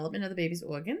the development of the baby's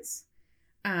organs.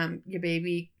 Your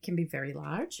baby can be very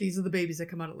large. These are the babies that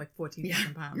come out at like 14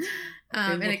 pounds. They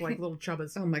And look it like can- little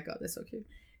chubbas. Oh my God, they're so cute.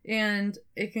 And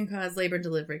it can cause labor and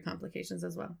delivery complications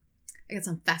as well. I got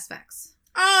some fast facts.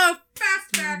 Oh,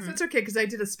 fast facts. Mhm. That's okay because I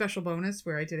did a special bonus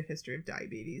where I did a history of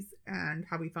diabetes and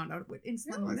how we found out what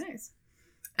insulin Oh, was. nice.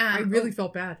 I really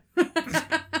felt bad.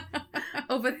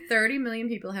 Over 30 million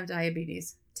people have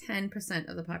diabetes, 10%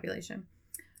 of the population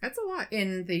That's a lot.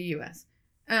 in the U.S.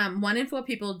 1 in 4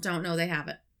 people don't know they have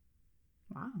it.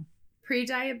 Wow.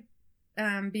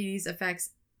 Pre-diabetes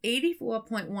affects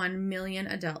 84.1 million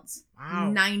adults.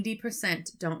 Wow.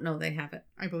 90% don't know they have it.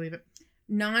 I believe it.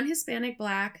 Non-Hispanic,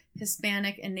 Black,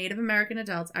 Hispanic, and Native American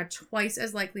adults are twice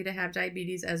as likely to have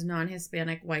diabetes as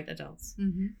non-Hispanic white adults.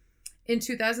 Mm-hmm. In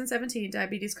 2017,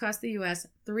 diabetes cost the U.S.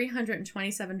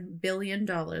 $327 billion in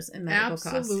medical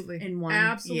Absolutely. costs in 1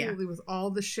 Absolutely. year. With all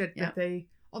the shit Yep. that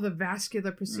all the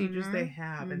vascular procedures Mhm. they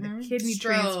have and Mhm. the kidney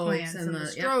Strokes transplants and the yep.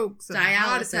 strokes and the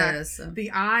heart attacks. Dialysis.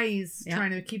 The eyes, Yep.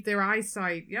 trying to keep their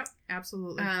eyesight. Yep,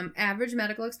 absolutely. Average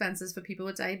medical expenses for people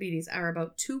with diabetes are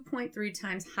about 2.3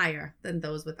 times higher than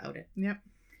those without it. Yep.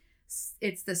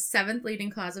 It's the 7th leading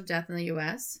cause of death in the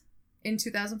U.S. In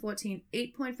 2014,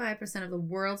 8.5% of the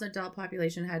world's adult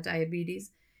population had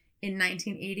diabetes. In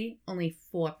 1980, only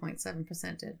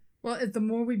 4.7% did. Well, the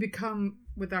more we become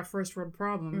with our first world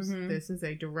problems, Mhm. this is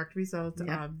a direct result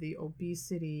Yep. of the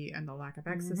obesity and the lack of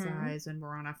exercise, and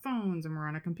we're on our phones and we're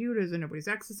on our computers and nobody's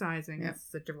exercising. Yep.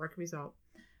 It's a direct result.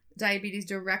 Diabetes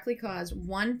directly caused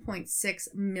 1.6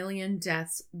 million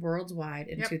deaths worldwide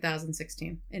in Yep.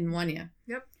 2016, in 1 year.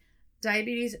 Yep.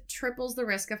 Diabetes triples the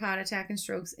risk of heart attack and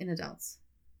strokes in adults,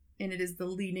 and it is the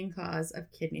leading cause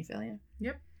of kidney failure.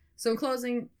 Yep. So in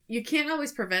closing, you can't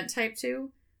always prevent type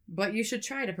 2, but you should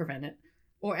try to prevent it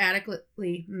or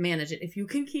adequately manage it. If you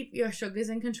can keep your sugars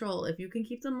in control, if you can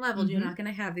keep them leveled, you're Mhm. not going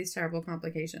to have these terrible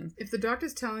complications. If the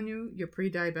doctor's telling you you're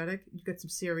pre-diabetic, you got some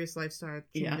serious lifestyle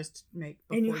Yeah. changes to make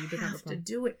before And you you become a have to problem.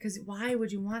 do it because why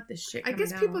would you want this shit? I coming guess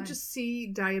down people the line? just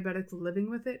see diabetics living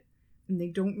with it, and they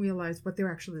don't realize what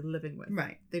they're actually living with.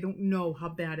 Right. They don't know how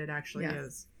bad it actually Yeah.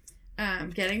 is.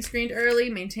 Getting screened early,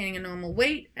 maintaining a normal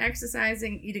weight,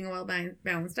 exercising, eating a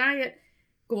well-balanced diet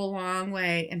go a long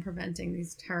way in preventing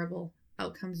these terrible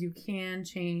outcomes. You can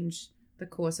change the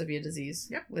course of your disease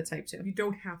Yep. with type 2. You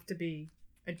don't have to be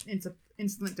an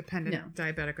insulin-dependent No.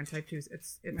 diabetic on type 2s.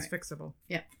 It's Right. fixable.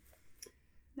 That's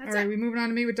All right, it. we moving on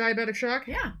to me with diabetic shock?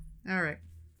 Yeah. All right.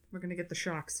 We're going to get the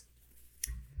shocks.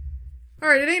 All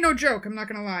right, it ain't no joke. I'm not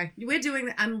going to lie. We're doing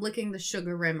the, I'm licking the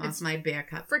sugar rim It's off my bear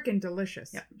cup. Freaking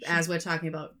delicious. Yep. As we're talking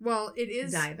about Well, it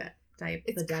is. diabetes.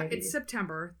 It's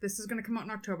September. This is going to come out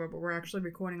in October, but we're actually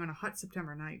recording on a hot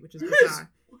September night, which is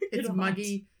bizarre. It's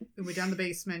muggy, and we're down the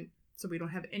basement, so we don't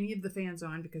have any of the fans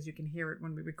on because you can hear it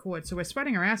when we record. So we're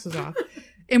sweating our asses off,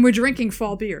 and we're drinking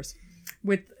fall beers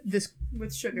with this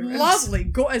with sugar rims.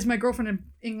 lovely, as my girlfriend in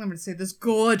England would say, this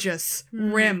gorgeous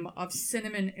rim of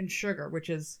cinnamon and sugar, which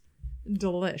is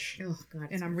delish. Oh God.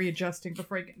 And I'm readjusting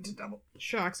before I get into double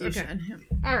shocks. You Okay. should, yeah.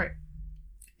 All right.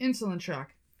 Insulin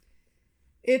shock.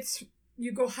 It's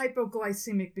you go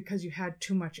hypoglycemic because you had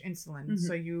too much insulin. Mhm.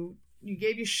 So you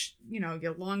gave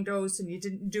your long dose and you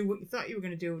didn't do what you thought you were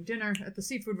going to do. Dinner at the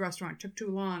seafood restaurant took too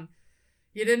long.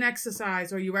 You didn't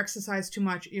exercise or you exercised too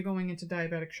much. You're going into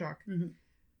diabetic shock. Mhm.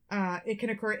 It can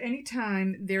occur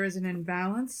anytime there is an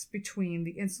imbalance between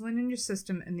the insulin in your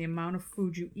system and the amount of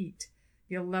food you eat,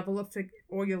 your level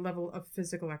of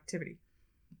physical activity.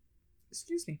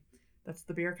 Excuse me. That's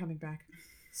the beer coming back.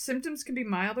 Symptoms can be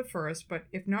mild at first, but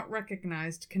if not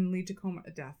recognized, can lead to coma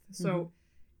or death. So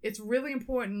it's really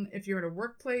important if you're at a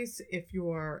workplace, if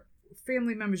you're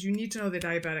family members, you need to know they're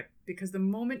diabetic because the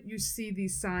moment you see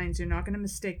these signs, you're not going to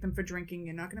mistake them for drinking.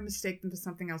 You're not going to mistake them for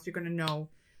something else. You're going to know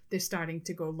they're starting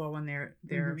to go low on their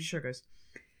sugars,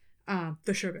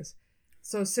 the sugars.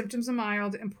 So symptoms are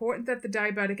mild. Important that the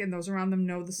diabetic and those around them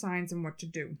know the signs and what to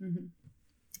do. Mhm.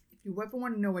 If you ever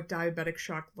want to know what diabetic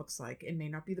shock looks like, it may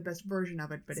not be the best version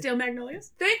of it, but Steel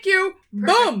magnolias. thank you. Perfect.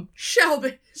 Boom,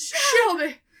 Shelby.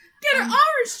 Get her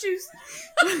orange juice.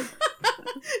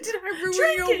 Did I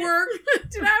ruin your work?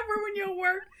 Did I ruin your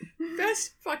work?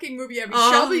 Best fucking movie ever.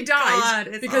 Oh, Shelby dies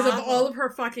God, because awful. of all of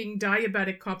her fucking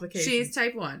diabetic complications. She's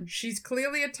type 1. She's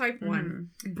clearly a type 1.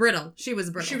 Brittle. She was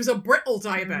brittle. She was a brittle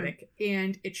diabetic,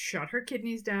 and it shut her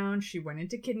kidneys down. She went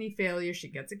into kidney failure. She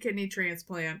gets a kidney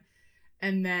transplant.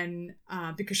 And then,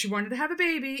 because she wanted to have a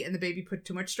baby, and the baby put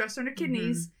too much stress on her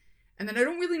kidneys. And then I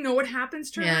don't really know what happens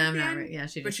to her at the end. Yeah,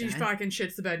 she but she fucking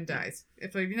shits the bed and dies.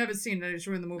 If you've never seen it, I just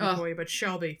ruined the movie for you. But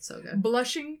Shelby. So good.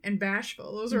 Blushing and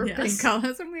bashful. Those are her pink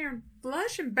colors I'm wearing.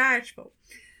 Blush and bashful.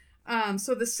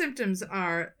 So the symptoms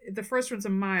are, the first ones are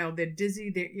mild. They're dizzy,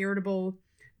 they're irritable,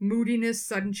 moodiness,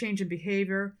 sudden change in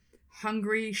behavior,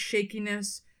 hungry,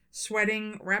 shakiness,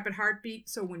 sweating, rapid heartbeat.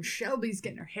 So when Shelby's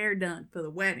getting her hair done for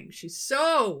the wedding, she's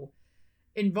so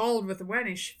involved with the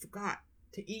wedding, she forgot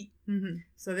to eat.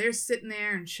 So they're sitting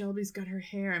there, and Shelby's got her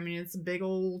hair. I mean, it's a big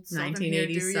old Southern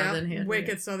 1980s hairdo. Southern hairdo.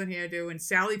 Wicked Southern hairdo. And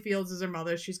Sally Fields is her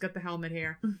mother. She's got the helmet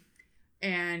hair.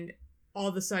 And all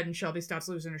of a sudden, Shelby starts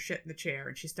losing her shit in the chair,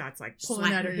 and she starts like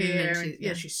pulling at her hair.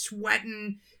 And she's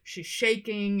sweating, she's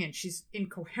shaking, and she's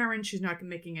incoherent. She's not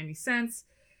making any sense.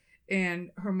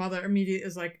 And her mother immediately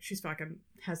is like, she's fucking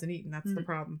hasn't eaten. That's the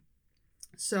problem.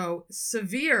 So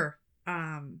severe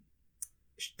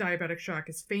diabetic shock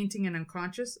is fainting and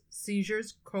unconscious,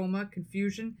 seizures, coma,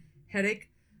 confusion, headache,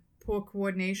 poor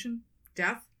coordination,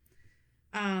 death.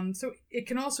 So it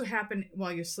can also happen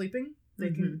while you're sleeping. They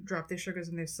can drop their sugars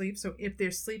in their sleep. So if they're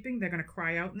sleeping, they're going to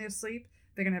cry out in their sleep.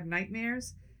 They're going to have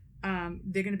nightmares.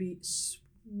 They're going to be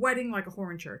sweating like a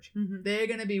whore in church. They're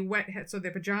going to be wet, so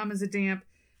their pajamas are damp.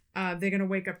 They're going to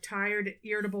wake up tired,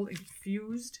 irritable, and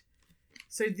confused.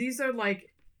 So these are like,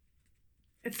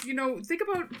 it's, think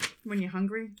about when you're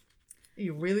hungry,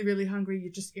 you're really, really hungry,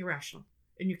 you're just irrational,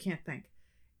 and you can't think.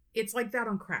 It's like that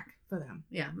on crack for them.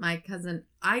 Yeah, my cousin,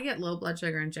 I get low blood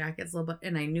sugar, and Jack gets low blood,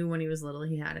 and I knew when he was little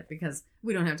he had it because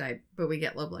we don't have diabetes, but we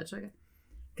get low blood sugar.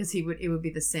 Because it would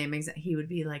be the same exact, he would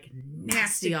be like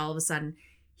nasty all of a sudden.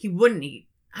 He wouldn't eat.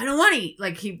 I don't want to eat.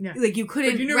 Like like you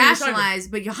couldn't rationalize,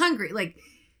 but you're hungry. Like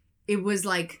it was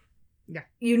like,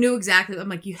 you knew exactly. I'm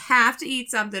like, you have to eat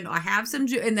something or have some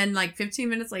juice. And then like 15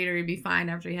 minutes later, he'd be fine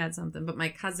after he had something. But my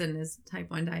cousin is type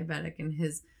 1 diabetic, and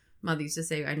his mother used to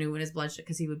say, I knew when his blood sugar,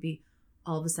 because he would be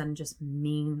all of a sudden just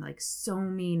mean, like so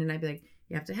mean. And I'd be like,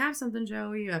 you have to have something,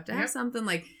 Joey. You have to have something.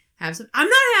 Like, have some. I'm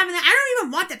not having that. I don't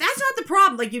even want that. That's not the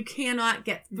problem. Like, you cannot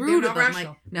get through to them.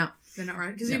 Rational. Like, no. They're not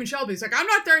right. Because even Shelby's like, I'm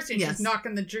not thirsty. And she's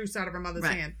knocking the juice out of her mother's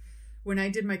hand. When I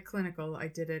did my clinical, I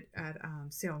did it at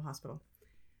Salem Hospital.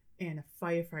 And a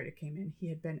firefighter came in. He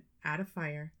had been at a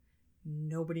fire.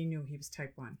 Nobody knew he was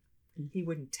type 1. He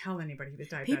wouldn't tell anybody he was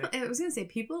diabetic. I was going to say,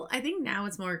 people, I think now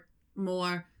it's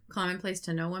more commonplace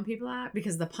to know when people are,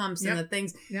 because the pumps and the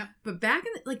things. Yeah. But back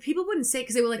in like, people wouldn't say,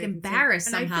 because they were like embarrassed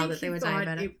somehow that they were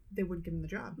diabetic. They wouldn't give him the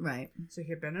job. Right. So he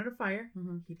had been at a fire.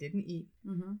 He didn't eat.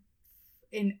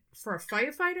 And for a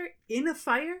firefighter in a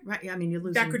fire, right? I mean, you're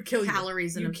losing that could kill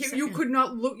calories. You could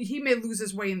not look. He may lose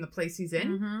his way in the place he's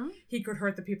in. He could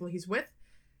hurt the people he's with.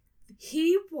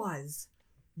 He was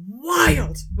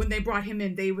wild when they brought him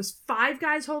in. There was 5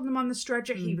 guys holding him on the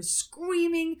stretcher. He was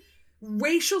screaming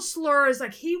racial slurs,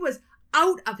 like he was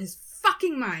out of his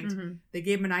fucking mind. They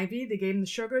gave him an IV. They gave him the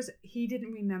sugars. He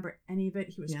didn't remember any of it.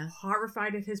 He was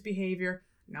horrified at his behavior.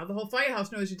 Now the whole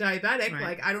firehouse knows you're diabetic. Right.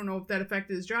 Like, I don't know if that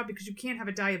affected his job, because you can't have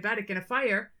a diabetic in a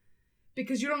fire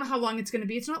because you don't know how long it's going to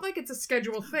be. It's not like it's a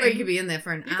scheduled thing. Or you could be in there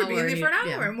for an hour. You could be in there for an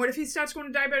hour. And what if he starts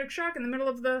going to diabetic shock in the middle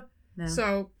of the... No.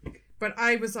 So, but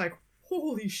I was like,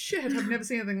 holy shit, I've never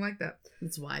seen anything like that.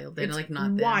 It's wild. They're like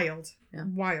not there. Wild. Yeah.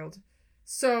 Wild.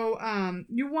 So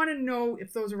you want to know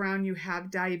if those around you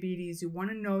have diabetes. You want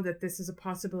to know that this is a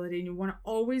possibility, and you want to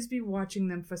always be watching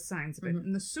them for signs of it.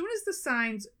 And as soon as the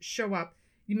signs show up,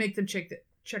 you make them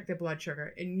check their blood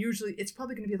sugar. And usually it's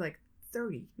probably going to be like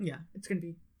 30. Yeah. It's going to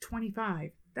be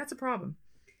 25. That's a problem.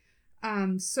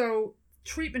 So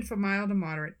treatment for mild and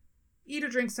moderate. Eat or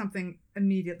drink something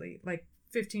immediately, like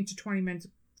 15 to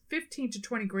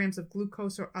 20 grams of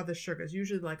glucose or other sugars,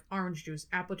 usually like orange juice,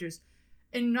 apple juice.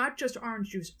 And not just orange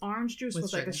juice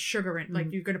with like a sugar in.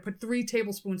 Like, you're going to put 3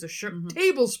 tablespoons of sugar.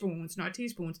 Tablespoons, not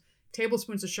teaspoons.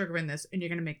 Tablespoons of sugar in this, and you're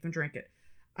going to make them drink it.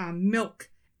 Milk,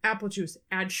 apple juice,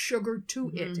 add sugar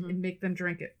to it and make them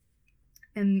drink it.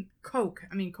 And Coke.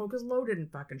 I mean, Coke is loaded in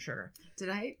fucking sugar.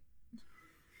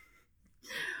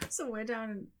 So we're down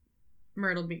in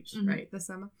Myrtle Beach, right, this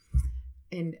summer.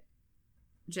 And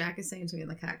Jack is saying to me in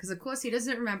the car, because of course he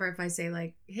doesn't remember if I say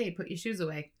like, hey, put your shoes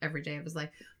away every day of his life.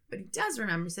 But he does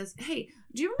remember. He says, hey,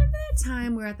 do you remember that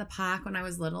time we were at the park when I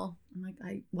was little? I'm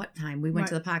like, what time? We went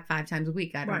to the park 5 times a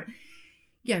week. I don't.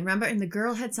 yeah, remember? And the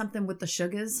girl had something with the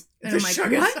sugars. And The I'm like,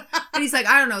 sugars. what? And he's like,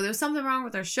 I don't know. There was something wrong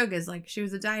with her sugars. Like, she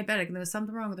was a diabetic, and there was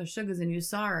something wrong with her sugars, and you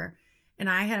saw her. And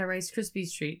I had a Rice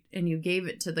Krispies treat, and you gave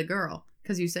it to the girl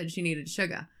because you said she needed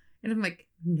sugar. And I'm like,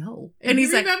 no. And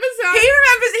he's like, remembers he that.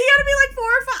 remembers. He had to be like 4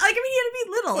 or 5. Like, I mean, he had to be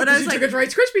little. And I was like, a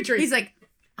Rice Krispie treat. he's like,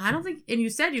 I don't think, and you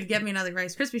said you'd get me another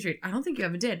Rice Krispie treat. I don't think you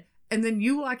ever did. And then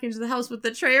you walk into the house with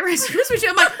the tray of Rice Krispie treat.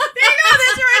 I'm like, there you go,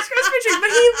 there's your Rice Krispie treat. But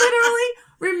he literally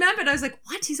remembered. I was like,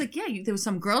 what? He's like, yeah, there was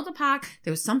some girl at the park.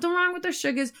 There was something wrong with their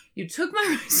sugars. You took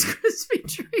my Rice Krispie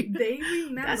treat. They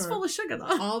remember. That's full of sugar,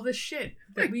 though. all the shit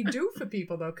that we do for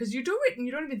people, though, because you do it and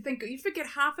you don't even think. You forget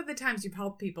half of the times you've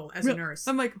helped people as a nurse.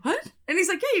 I'm like, what? And he's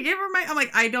like, yeah, you gave her my. I'm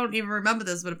like, I don't even remember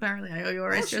this, but apparently I owe you a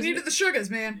Rice She Krispie. needed the sugars,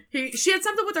 man. She had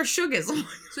something with her sugars. I'm like,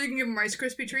 So you can give them Rice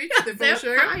Krispie treats. They're full they're of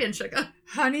sugar. high in sugar.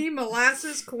 Honey,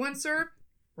 molasses, corn syrup,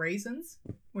 raisins,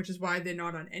 which is why they're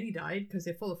not on any diet because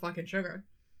they're full of fucking sugar.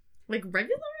 Like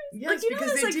regular? Yes, like, you know,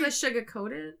 because it's like they the sugar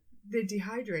coated. they're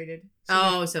dehydrated.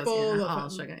 Oh, they're so it's full all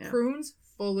of sugar. Yeah. prunes,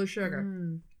 full of sugar.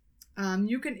 Mm.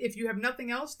 You can, if you have nothing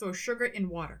else, throw sugar in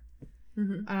water.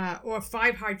 Mm-hmm. Or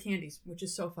 5 hard candies, which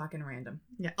is so fucking random.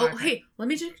 Yeah. Oh, 5 hey, let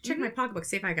me just check my pocketbook,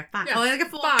 see if I got 5. Yeah. Oh, I got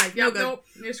 4. 5. Yeah, No good. nope,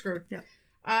 you're screwed. Yeah.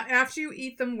 After you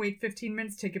eat them, wait 15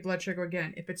 minutes, take your blood sugar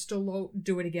again. If it's still low,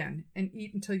 do it again. And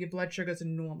eat until your blood sugars are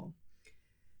normal.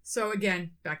 So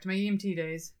again, back to my EMT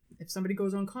days. If somebody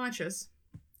goes unconscious,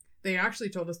 they actually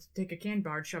told us to take a candy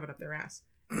bar and shove it up their ass.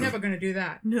 Never going to do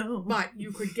that. No. But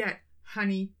you could get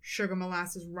honey, sugar,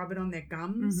 molasses, rub it on their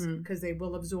gums because they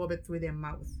will absorb it through their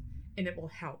mouth and it will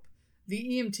help. The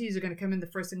EMTs are going to come in. The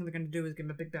first thing they're going to do is give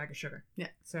them a big bag of sugar. Yeah.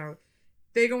 So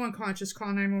they go unconscious, call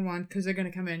 911 because they're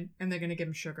going to come in and they're going to give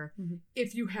them sugar. Mm-hmm.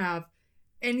 If you have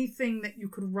anything that you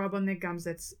could rub on their gums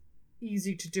that's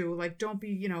easy to do, like don't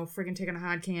be, friggin' taking a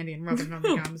hard candy and rubbing it on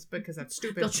the gums because that's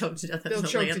stupid. They'll choke to death. They'll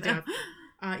choke to death.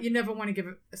 You never want to give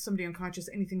somebody unconscious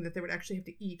anything that they would actually have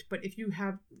to eat. But if you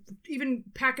have even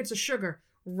packets of sugar,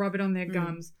 rub it on their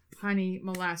gums. Honey,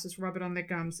 molasses, rub it on their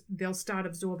gums. They'll start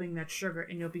absorbing that sugar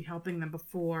and you'll be helping them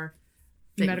before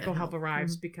medical help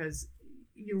arrives because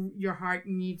your heart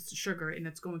needs sugar and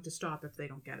it's going to stop if they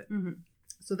don't get it. Mm-hmm.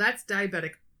 So that's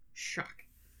diabetic shock.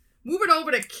 Moving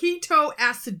over to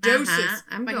ketoacidosis.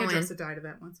 My hairdresser died of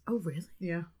that once. Oh, really?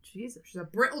 Yeah. Jesus. She's a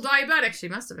brittle diabetic. She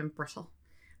must have been brittle.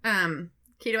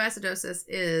 Ketoacidosis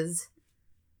is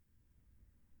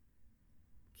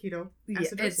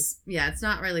ketoacidosis. It's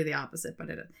not really the opposite, but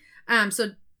it is. So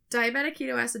diabetic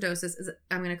ketoacidosis is,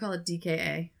 I'm going to call it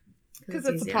DKA because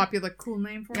it's a popular cool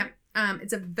name for it.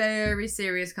 It's a very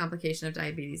serious complication of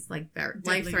diabetes, like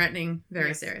life-threatening,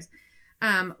 very serious.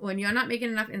 When you're not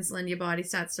making enough insulin, your body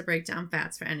starts to break down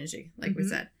fats for energy, like we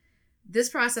said. This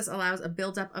process allows a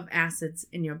buildup of acids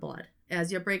in your blood. As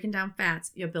you're breaking down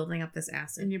fats, you're building up this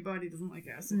acid. And your body doesn't like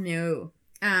acid. No.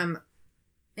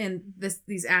 And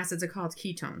these acids are called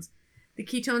ketones. The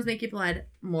ketones make your blood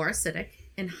more acidic,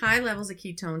 and high levels of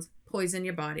ketones poison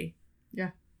your body.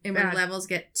 Yeah. And when levels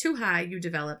get too high, you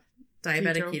develop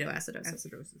diabetic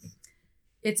ketoacidosis.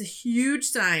 It's a huge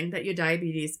sign that your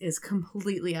diabetes is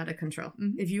completely out of control.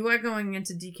 Mm-hmm. If you are going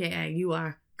into DKA, you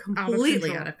are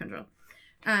completely out of control.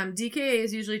 DKA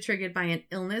is usually triggered by an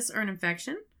illness or an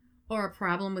infection or a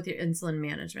problem with your insulin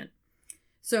management.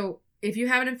 So if you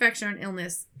have an infection or an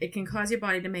illness, it can cause your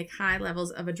body to make high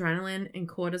levels of adrenaline and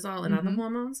cortisol and other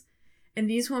hormones. And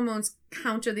these hormones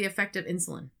counter the effect of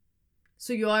insulin.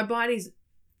 So your body's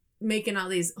making all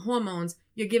these hormones.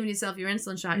 You're giving yourself your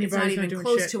insulin shot. And it's not even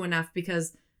close to enough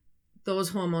because those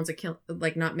hormones are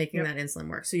not making that insulin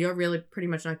work. So you're really pretty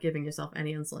much not giving yourself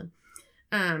any insulin.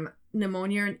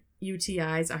 Pneumonia and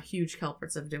UTIs are huge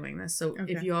culprits of doing this. So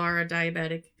if you are a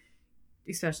diabetic,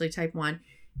 especially type 1,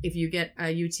 if you get a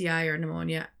UTI or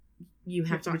pneumonia, you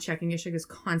have to be checking your sugars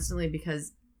constantly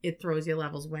because it throws your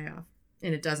levels way off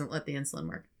and it doesn't let the insulin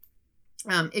work.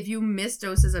 If you miss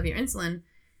doses of your insulin,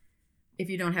 if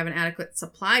you don't have an adequate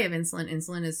supply of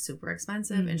insulin is super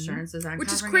expensive. Insurances aren't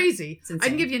Which is covering crazy. It. I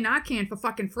can give you Narcan for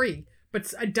fucking free,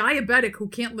 but a diabetic who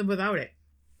can't live without it,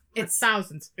 it's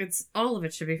thousands. It's all of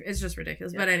it should be. It's just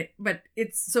ridiculous. Yeah. But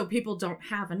it's so people don't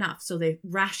have enough, so they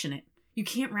ration it. You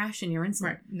can't ration your insulin.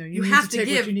 Right. No, you have to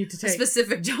give what you need to take. A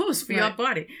specific dose for your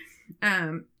body.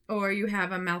 Or you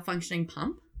have a malfunctioning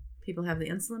pump. People have the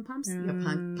insulin pumps.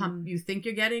 You pump you think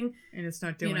you're getting, and it's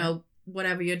not doing it.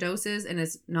 Whatever your dose is, and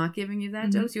it's not giving you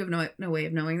that dose. You have no way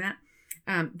of knowing that.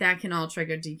 That can all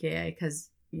trigger DKA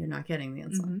because you're not getting the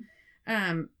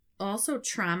insulin. Also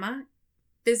trauma,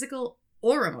 physical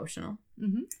or emotional.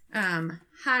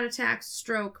 Heart attack,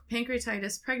 stroke,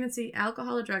 pancreatitis, pregnancy,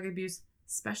 alcohol or drug abuse,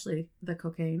 especially the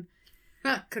cocaine,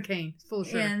 Cocaine. Full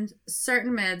sugar. And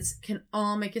certain meds can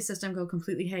all make your system go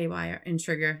completely haywire and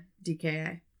trigger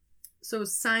DKA. So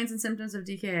signs and symptoms of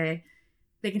DKA,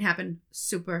 they can happen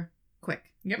super quick.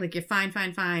 Yep. Like you're fine,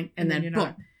 and then you're boom.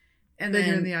 not. And then then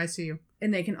you're in the ICU.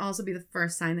 And they can also be the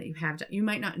first sign that you have. You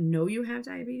might not know you have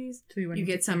diabetes. You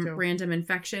get some random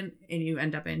infection and you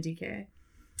end up in DKA.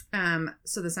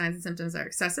 So the signs and symptoms are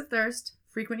excessive thirst,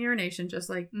 frequent urination, just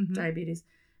like diabetes,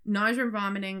 nausea and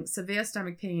vomiting, severe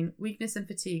stomach pain, weakness and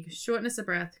fatigue, shortness of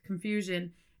breath,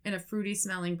 confusion, and a fruity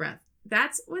smelling breath.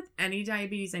 That's with any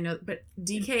diabetes, I know. But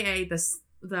DKA,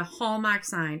 the hallmark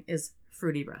sign is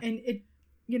fruity breath. And it,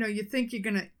 you think you're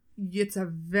gonna. It's a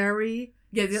very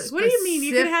what do you mean?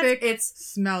 You can have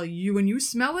smell. When you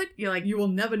smell it, you're like you will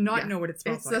never not know what it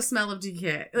smells like. It's the smell of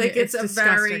DKA. Like it's a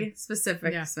disgusting. very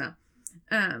specific smell.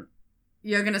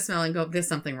 You're gonna smell and go, "There's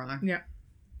something wrong." Yeah.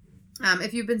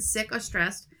 If you've been sick or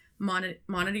stressed,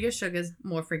 monitor your sugars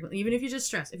more frequently. Even if you're just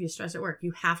stressed, if you're stressed at work,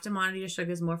 you have to monitor your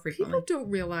sugars more frequently. People don't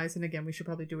realize, and again, we should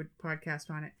probably do a podcast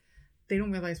on it. They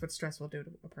don't realize what stress will do to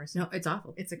a person. No, it's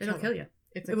awful. It'll kill you.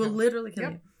 It will literally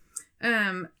kill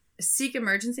you. Seek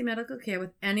emergency medical care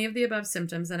with any of the above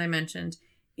symptoms that I mentioned.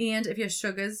 And if your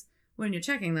sugars, when you're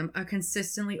checking them, are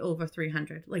consistently over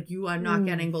 300, like you are not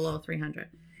getting below 300.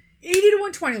 80 to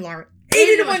 120, Laura.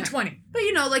 80 to 120. But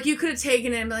like you could have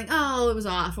taken it and been like, oh, it was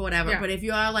off or whatever. But if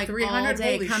you are like 300, all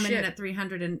day coming in at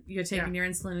 300 and you're taking your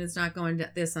insulin and it's not going,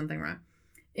 there's something wrong.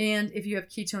 And if you have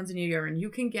ketones in your urine, you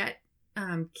can get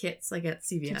kits like at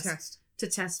CVS to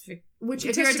test for, which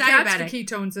if you're a diabetic, the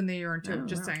ketones in the urine too.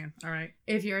 Just saying. All right.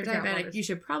 If you're a diabetic, you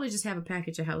should probably just have a pack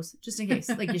at your house just in case.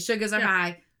 Like your sugars are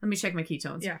high. Let me check my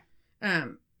ketones. Yeah.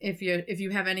 If you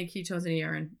have any ketones in your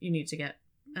urine, you need to get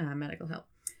medical help.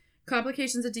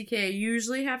 Complications of DKA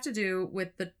usually have to do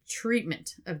with the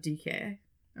treatment of DKA.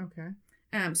 Okay.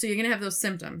 So you're gonna have those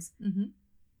symptoms, and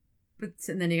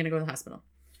then you're gonna go to the hospital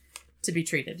to be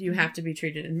treated. You have to be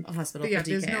treated in a hospital for DKA.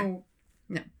 There's no.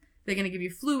 They're gonna give you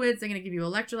fluids. They're gonna give you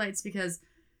electrolytes because,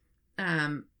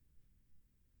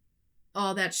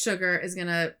 all that sugar is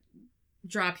gonna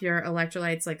drop your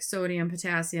electrolytes like sodium,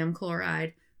 potassium,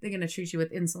 chloride. They're gonna treat you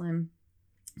with insulin.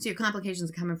 So your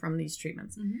complications are coming from these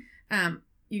treatments.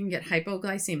 You can get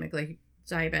hypoglycemic, like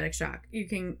diabetic shock. You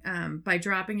can, by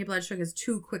dropping your blood sugars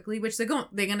too quickly, which they're going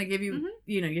to give you,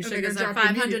 your sugars are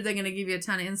 500. They're going to give you a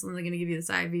ton of insulin. They're going to give you this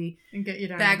IV and get you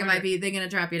down bag of IV. They're going to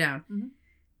drop you down.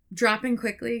 Dropping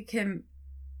quickly can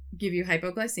give you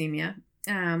hypoglycemia,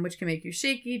 which can make you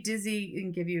shaky, dizzy,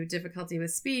 and give you difficulty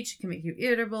with speech. It can make you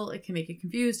irritable. It can make you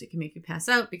confused. It can make you pass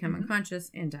out, become unconscious,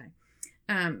 and die.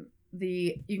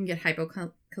 You can get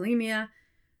hypokalemia.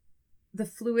 The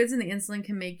fluids and the insulin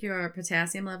can make your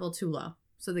potassium level too low.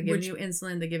 So they're giving you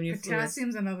insulin, they're giving you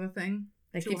potassium's fluids. Another thing.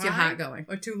 That keeps your heart going.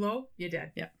 Or too low, you're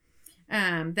dead. Yeah.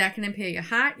 That can impair your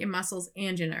heart, your muscles,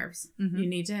 and your nerves. You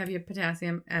need to have your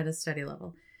potassium at a steady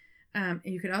level.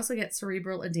 You could also get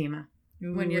cerebral edema.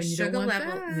 When your sugar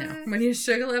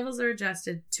levels are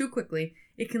adjusted too quickly,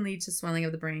 it can lead to swelling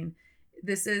of the brain.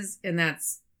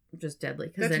 That's just deadly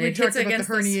because then it hits against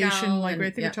the herniation. I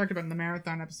think we talked about in the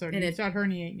marathon episode. And you start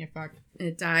herniating, you're fucked.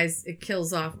 It dies. It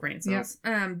kills off brain cells.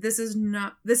 Yep. This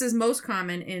is most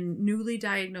common in newly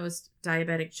diagnosed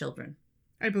diabetic children.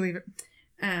 I believe it.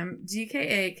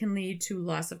 DKA can lead to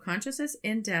loss of consciousness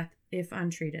and death if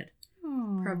untreated.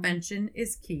 Aww. Prevention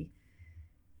is key.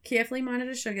 Carefully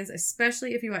monitor sugars,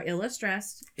 especially if you are ill or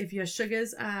stressed. If your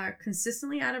sugars are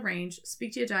consistently out of range,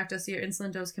 speak to your doctor so your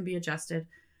insulin dose can be adjusted.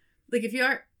 Like if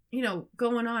you're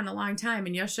going on a long time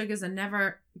and your sugars are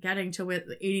never getting to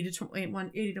 80 to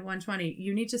 120,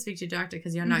 you need to speak to your doctor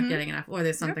because you're not getting enough or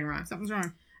there's something wrong. Something's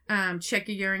wrong. Check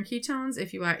your urine ketones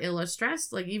if you are ill or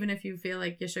stressed. Like even if you feel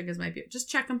like your sugars might be, just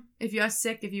check them. If you're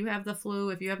sick, if you have the flu,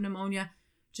 if you have pneumonia,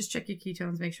 just check your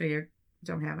ketones. Make sure you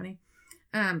don't have any.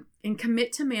 And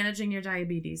commit to managing your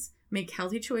diabetes. Make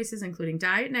healthy choices, including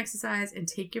diet and exercise, and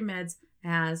take your meds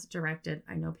as directed.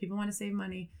 I know people want to save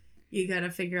money. You got to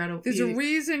figure out There's a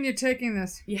reason you're taking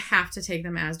this. You have to take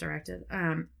them as directed.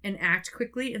 And act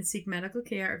quickly and seek medical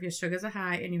care. If your sugars are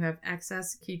high and you have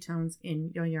excess ketones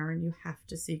in your urine, you have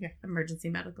to seek emergency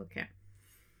medical care.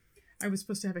 I was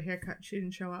supposed to have a haircut. She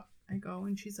didn't show up. I go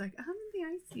and she's like, I'm in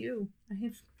the ICU. I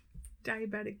have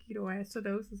diabetic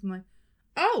ketoacidosis. I'm like,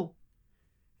 oh,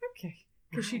 okay.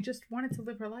 Because she just wanted to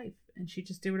live her life and she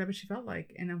just did whatever she felt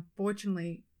like. And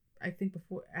unfortunately, I think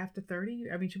after 30,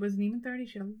 I mean, she wasn't even 30.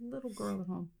 She had a little girl at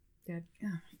home, dead. Oh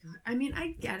my God. I mean, I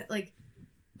get it. Like,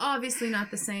 obviously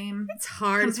not the same. It's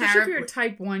hard, especially if you're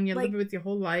type 1. You live with your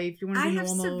whole life. You want to be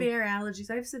normal. I have severe allergies.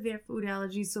 I have severe food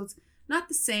allergies, so it's not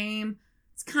the same.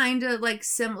 It's kind of like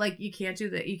like you can't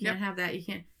do that. You can't have that. You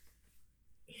can't.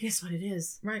 It is what it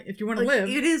is. Right. If you want to live.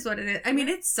 It is what it is. I mean,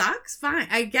 it sucks. Fine.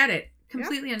 I get it.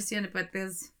 Completely understand it, but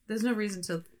there's no reason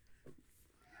to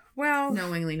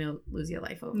knowingly lose your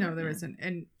life over. No, there isn't.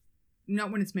 And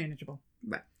not when it's manageable.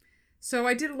 Right. So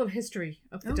I did a little history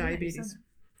of the diabetes.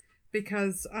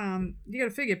 Because you got to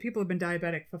figure people have been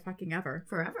diabetic for fucking ever.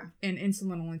 Forever. And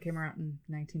insulin only came out in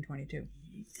 1922.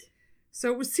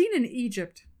 So it was seen in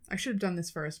Egypt. I should have done this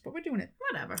first, but we're doing it.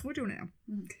 Whatever. We're doing it now.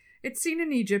 Mm-hmm. It's seen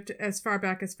in Egypt as far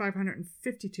back as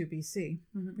 552 BC,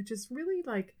 which is really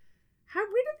like, where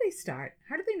did they start?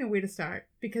 How did they know where to start?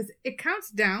 Because it counts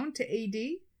down to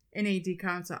AD, and AD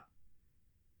counts up.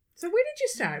 So where did you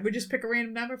start? We just pick a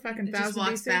random number, fucking 1,000 just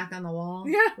walks BC? back on the wall.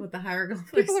 Yeah. With the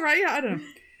hieroglyphics. People are right. Yeah, I don't know.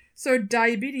 So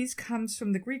diabetes comes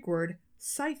from the Greek word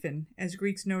siphon, as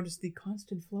Greeks noticed the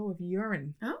constant flow of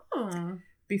urine. Oh.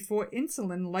 Before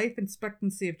insulin, life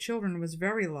expectancy of children was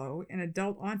very low, and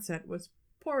adult onset was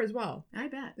poor as well. I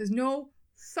bet. There's no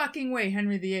fucking way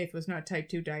Henry VIII was not type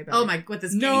 2 diabetic. Oh my, with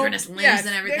his gangrenous limbs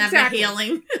and everything. Exactly.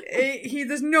 Healing.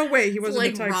 There's no way he wasn't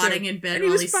like a type rotting 2. in bed and he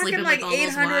while was he's fucking sleeping like with all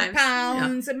 800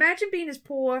 pounds. Yeah. Imagine being his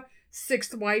poor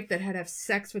 6th wife that had to have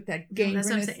sex with that gangrenous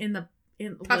That's what I'm saying.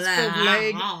 In pus-filled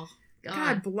leg. Oh,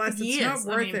 God bless it. It's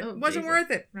not worth it. It wasn't worth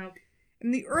it. Nope.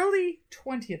 In the early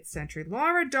 20th century,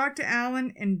 Laura, Dr.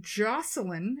 Allen, and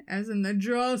Jocelyn, as in the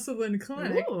Jocelyn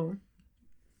Clinic,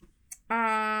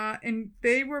 and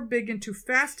they were big into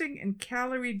fasting and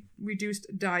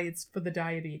calorie-reduced diets for the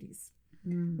diabetes,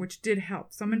 which did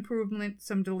help. Some improvement,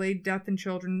 some delayed death in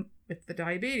children with the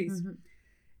diabetes. Mm-hmm.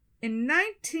 In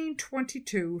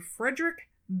 1922, Frederick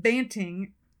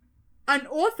Banting, an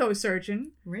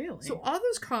orthosurgeon. Really? So all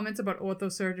those comments about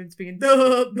orthosurgeons being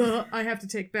I have to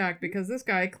take back, because this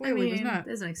guy clearly was not.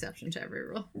 There's an exception to every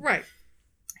rule. Right.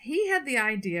 He had the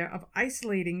idea of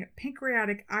isolating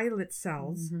pancreatic islet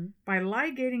cells by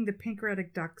ligating the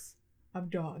pancreatic ducts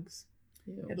of dogs.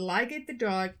 He'd ligate the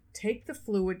dog, take the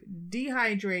fluid,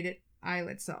 dehydrate it,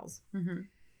 islet cells. Mm-hmm.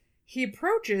 He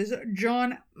approaches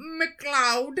John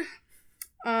McLeod,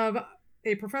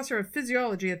 a professor of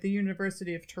physiology at the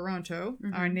University of Toronto,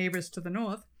 our neighbors to the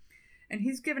north, and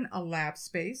he's given a lab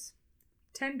space,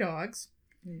 10 dogs,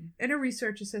 and a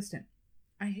research assistant.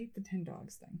 I hate the 10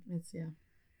 dogs thing.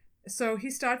 So he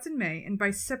starts in May, and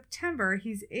by September,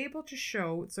 he's able to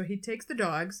show, so he takes the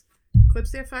dogs,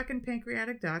 clips their fucking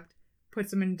pancreatic duct,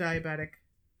 puts them in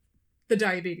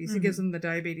diabetes. He gives them the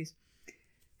diabetes.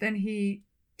 Then he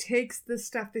takes the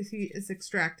stuff that he is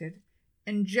extracted,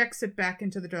 injects it back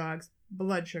into the dogs,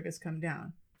 blood sugars come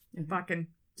down. Fucking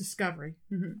discovery.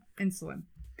 Insulin.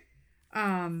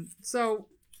 So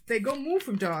they move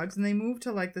from dogs, and they move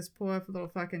to like this poor little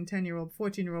fucking 10-year-old,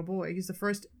 14-year-old boy. He's the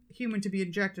first human to be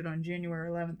injected on January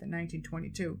 11th in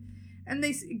 1922. And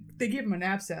they give him an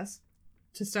abscess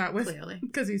to start with. Clearly.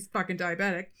 Because he's fucking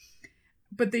diabetic.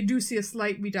 But they do see a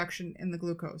slight reduction in the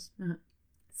glucose.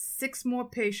 6 more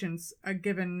patients are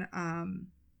given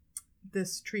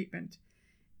this treatment,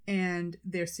 and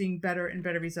they're seeing better and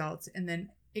better results. And then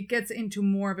it gets into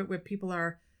more of it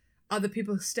where other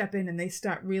people step in and they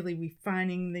start really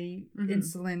refining the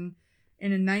insulin.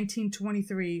 And in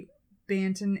 1923,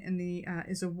 Banting and are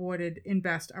awarded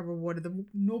the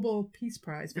Nobel Peace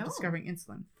Prize for discovering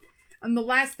insulin. And the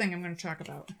last thing I'm going to talk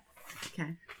about.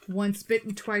 Okay. Once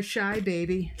bitten, twice shy,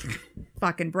 baby.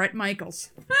 Fucking Bret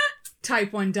Michaels.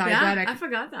 Type 1 diabetic. Yeah, I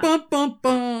forgot that. Bum, bum,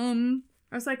 bum.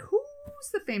 I was like,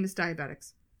 who's the famous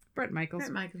diabetics? Bret Michaels.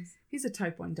 He's a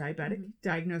type 1 diabetic,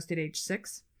 diagnosed at age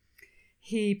 6.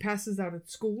 He passes out at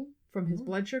school from his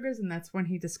blood sugars, and that's when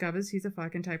he discovers he's a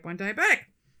fucking type 1 diabetic.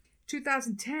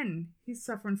 2010, he's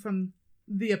suffering from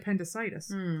the appendicitis.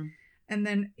 And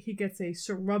then he gets a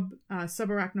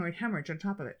subarachnoid hemorrhage on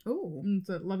top of it. Oh. It's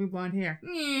a lovely blonde hair.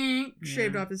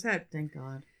 Shaved off his head. Thank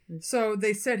God. So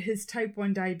they said his type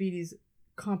 1 diabetes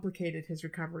complicated his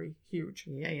recovery huge.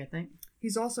 Yeah, you think?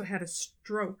 He's also had a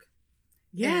stroke.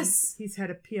 Yes. He's had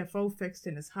a PFO fixed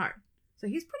in his heart. So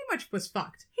he's pretty much was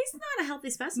fucked. He's not a healthy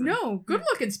specimen. No, good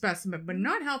looking specimen, but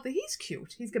not healthy. He's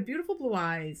cute. He's got beautiful blue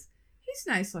eyes. He's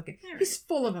nice looking. Right. He's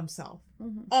full of himself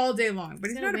all day long, but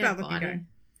he's not a bad looking guy.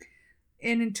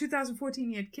 And in 2014,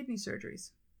 he had kidney surgeries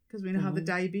because we know how the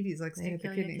diabetes likes to hit the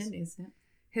kidneys.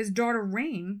 His daughter,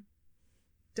 Rain,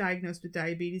 diagnosed with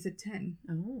diabetes at 10.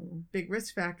 Oh. Big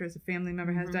risk factor as a family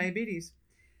member has diabetes.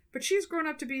 But she's grown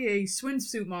up to be a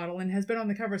swimsuit model and has been on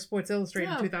the cover of Sports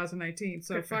Illustrated in 2019.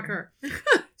 So fuck her.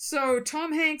 So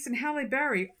Tom Hanks and Halle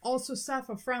Berry also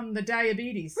suffer from the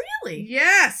diabetes. Really?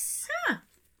 Yes. Huh.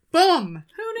 Boom.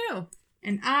 Who knew?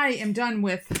 And I am done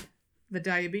with the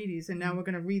diabetes. And now we're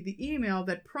going to read the email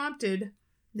that prompted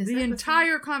the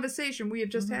entire conversation we have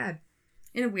just had.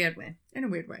 In a weird way. In a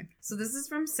weird way. So this is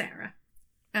from Sarah.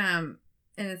 And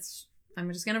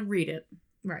I'm just going to read it.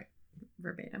 Right.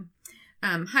 Verbatim.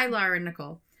 Hi, Laura and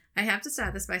Nicole. I have to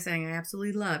start this by saying I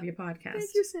absolutely love your podcast.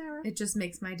 Thank you, Sarah. It just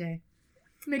makes my day.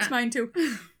 Makes mine too.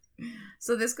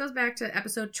 So this goes back to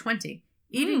episode 20.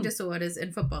 Eating disorders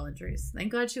and football injuries.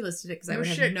 Thank God she listed it because I would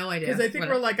have no idea. Because I think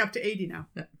we're like up to 80 now.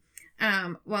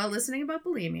 While listening about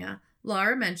bulimia,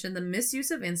 Laura mentioned the misuse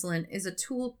of insulin is a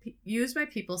tool used by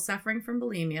people suffering from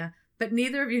bulimia, but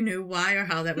neither of you knew why or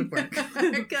how that would work.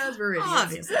 Because we're idiots.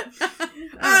 Obviously.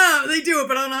 They do it,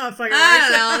 but I don't know how to fucking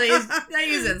I don't know. They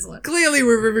use insulin. Clearly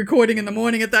we were recording in the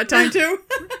morning at that time too.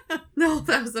 No,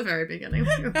 that was the very beginning.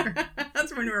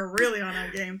 That's when we were really on our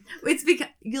game. It's because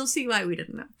you'll see why we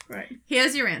didn't know. Right.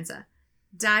 Here's your answer.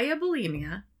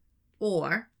 Diabulimia,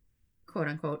 or quote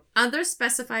unquote other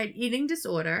specified eating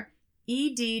disorder,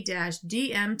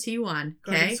 ED-DMT1.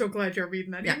 Okay. I'm so glad you're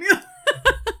reading that Yeah. email.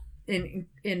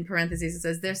 In parentheses, it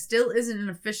says there still isn't an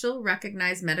official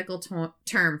recognized medical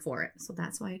term for it. So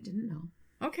that's why I didn't know.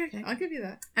 Okay, I'll give you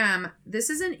that.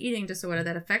 This is an eating disorder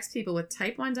that affects people with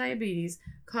type 1 diabetes,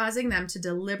 causing them to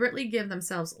deliberately give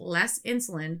themselves less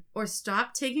insulin or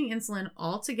stop taking insulin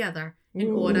altogether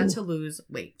in order to lose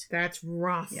weight. That's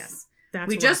rough. Yes.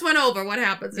 We just went over what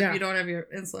happens if you don't have your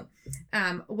insulin.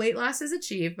 Weight loss is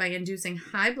achieved by inducing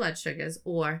high blood sugars,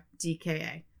 or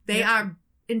DKA. They are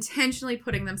intentionally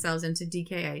putting themselves into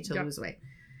DKA to lose weight.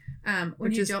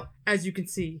 Which is, as you can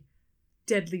see,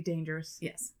 deadly dangerous.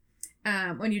 Yes.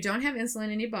 When you don't have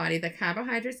insulin in your body, the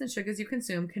carbohydrates and sugars you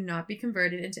consume cannot be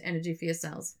converted into energy for your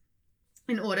cells.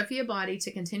 In order for your body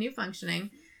to continue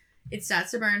functioning, it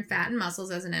starts to burn fat and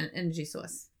muscles as an energy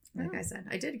source. Like I said,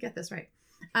 I did get this right.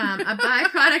 A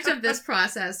byproduct of this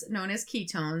process known as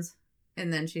ketones,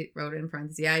 and then she wrote in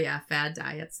parentheses, fad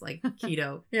diets like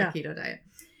keto, the keto diet,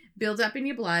 build up in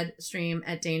your bloodstream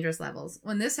at dangerous levels.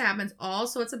 When this happens, all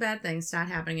sorts of bad things start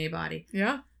happening in your body.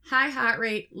 Yeah. High heart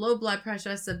rate, low blood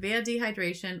pressure, severe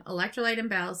dehydration, electrolyte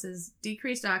imbalances,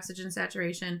 decreased oxygen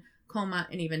saturation, coma,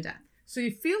 and even death. So you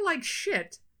feel like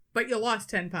shit, but you lost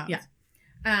 10 pounds. Yeah.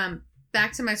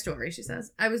 Back to my story, she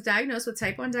says. I was diagnosed with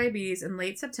type 1 diabetes in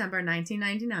late September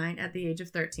 1999 at the age of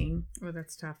 13. Oh,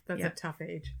 that's tough. That's a tough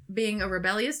age. Being a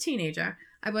rebellious teenager,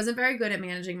 I wasn't very good at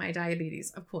managing my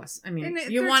diabetes, of course. I mean,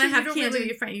 you want to have candy with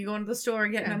your friend. You go into the store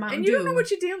and get a Mountain And Dew. you don't know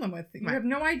what you're dealing with. You have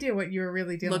no idea what you're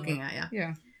really dealing with. Looking at,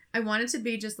 Yeah. I wanted to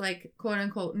be just like, quote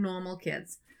unquote, normal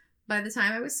kids. By the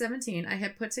time I was 17, I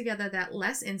had put together that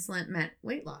less insulin meant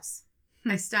weight loss.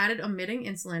 I started omitting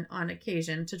insulin on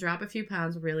occasion to drop a few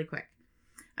pounds really quick.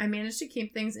 I managed to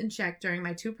keep things in check during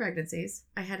my 2 pregnancies.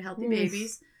 I had healthy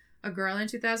babies, a girl in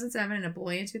 2007 and a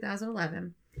boy in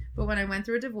 2011. But when I went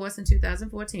through a divorce in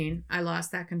 2014, I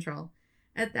lost that control.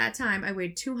 At that time, I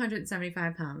weighed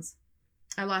 275 pounds.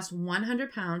 I lost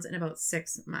 100 pounds in about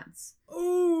 6 months.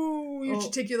 Oh, it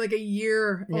should take you like a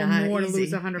year or more to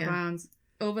lose 100 pounds.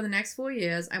 Over the next 4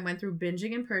 years, I went through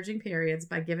binging and purging periods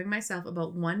by giving myself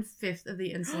about 1/5 of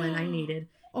the insulin I needed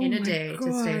in a day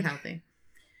to stay healthy.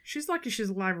 She's lucky she's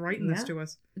alive writing this to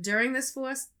us. During this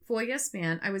 4-year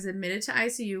span, I was admitted to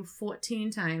ICU 14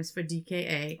 times for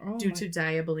DKA due to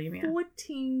diabulimia.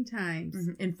 14 times?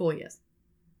 In 4 years.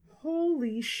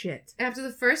 Holy shit. After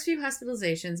the first few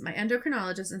hospitalizations, my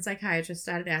endocrinologist and psychiatrist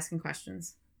started asking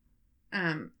questions.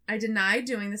 I denied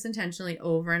doing this intentionally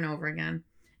over and over again.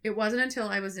 It wasn't until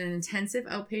I was in intensive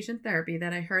outpatient therapy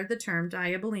that I heard the term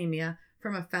diabulimia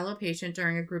from a fellow patient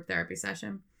during a group therapy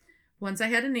session. Once I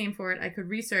had a name for it, I could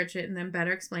research it and then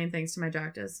better explain things to my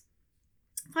doctors.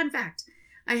 Fun fact,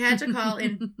 I had to call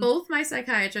in both my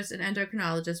psychiatrist and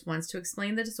endocrinologist once to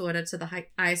explain the disorder to the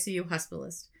ICU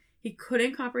hospitalist. He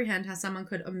couldn't comprehend how someone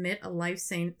could omit a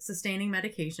life-sustaining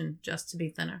medication just to be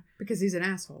thinner. Because he's an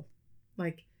asshole.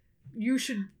 Like, you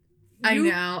should... I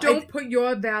know. Don't put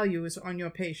your values on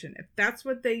your patient. If that's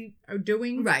what they are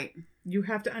doing... Right. You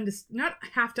have to not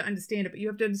have to understand it, but you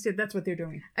have to understand that's what they're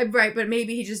doing. Right, but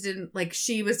maybe he just didn't, like,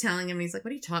 she was telling him, and he's like,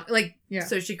 what are you talking, like,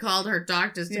 so she called her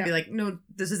doctors to be like, no,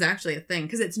 this is actually a thing,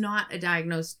 because it's not a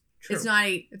diagnosis. True. It's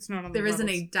not on there the isn't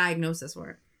levels. a diagnosis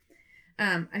for it.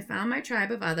 I found my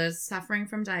tribe of others suffering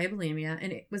from diabulimia,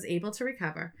 and it was able to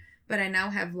recover, but I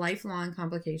now have lifelong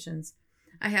complications.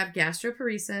 I have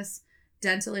gastroparesis,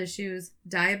 dental issues,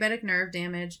 diabetic nerve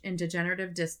damage, and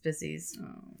degenerative disc disease.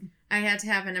 Oh. I had to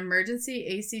have an emergency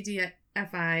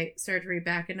ACDFI surgery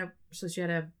so she had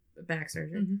a back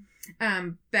surgery,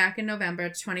 back in November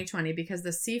 2020 because the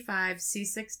C5,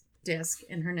 C6 disc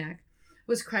in her neck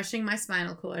was crushing my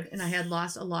spinal cord, and I had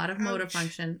lost a lot of motor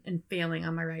function and failing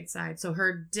on my right side. So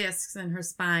her discs and her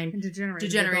spine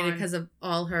degenerated because of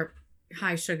all her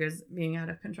high sugars being out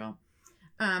of control.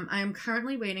 I am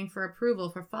currently waiting for approval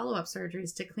for follow-up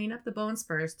surgeries to clean up the bone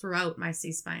spurs throughout my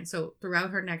C-spine. So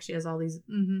throughout her neck, she has all these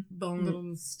bone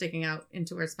Little- sticking out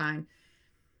into her spine.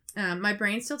 My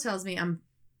brain still tells me I'm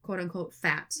quote-unquote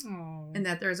fat Oh. and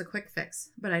that there is a quick fix,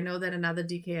 but I know that another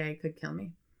DKA could kill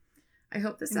me. I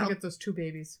hope this And you helps. get those 2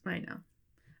 babies. I know.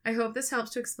 I hope this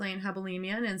helps to explain how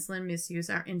bulimia and insulin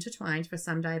misuse are intertwined for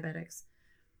some diabetics.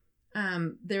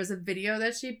 There's a video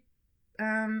that she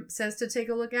says to take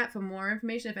a look at for more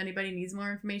information. If anybody needs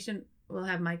more information, we'll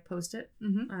have Mike post it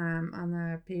on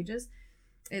the pages.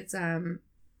 It's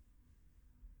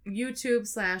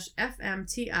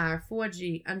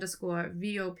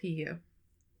YouTube/FMTR4G_VOPU.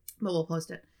 But we'll post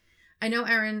it. I know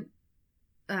Erin,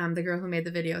 the girl who made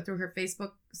the video, through her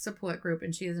Facebook support group,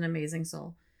 and she is an amazing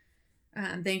soul.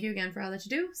 Thank you again for all that you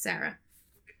do, Sarah.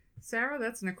 Sarah,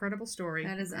 that's an incredible story.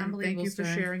 That is an And unbelievable Thank you for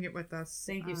story. sharing it with us.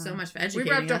 Thank you so much for We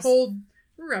educating wrapped us. we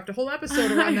wrapped a whole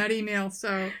episode around that email.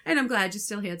 So And I'm glad you're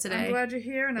still here today. I'm glad you're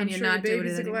here, and I'm you're sure the not doing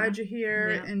babies it are glad anymore. you're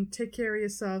here. Yeah. And take care of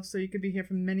yourself, so you could be here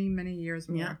for many, many years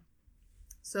more. Yeah.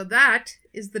 So that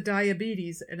is the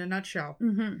diabetes in a nutshell.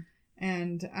 Mm-hmm.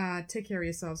 And take care of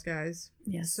yourselves, guys.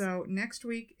 Yes. So next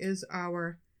week is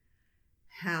our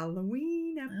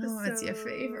Halloween episode. Oh, it's your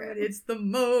favorite. It's the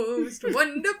most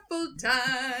wonderful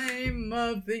time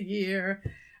of the year.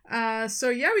 So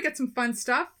yeah, we got some fun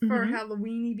stuff for Mhm.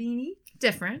 Halloweeny beanie.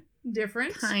 Different.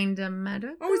 Different. of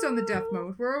medical. Always on the death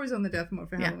mode. We're always on the death mode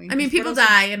for Yeah. Halloween. I mean, 'Cause what people else-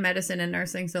 die in medicine and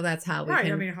nursing, so that's how we Right.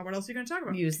 can I mean, what else are you going to talk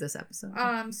about? use this episode.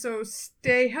 So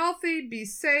stay healthy, be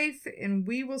safe, and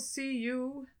we will see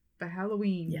you for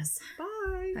Halloween. yes.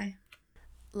 Bye. Bye.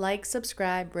 Like,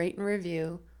 subscribe, rate, and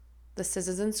review the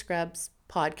Scissors and Scrubs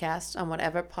podcast on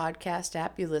whatever podcast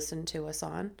app you listen to us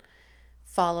on.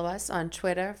 Follow us on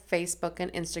Twitter, Facebook,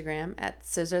 and Instagram at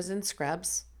Scissors and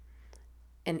Scrubs.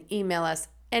 And email us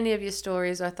any of your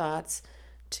stories or thoughts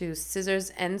to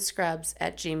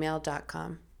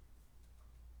scissorsandscrubs@gmail.com.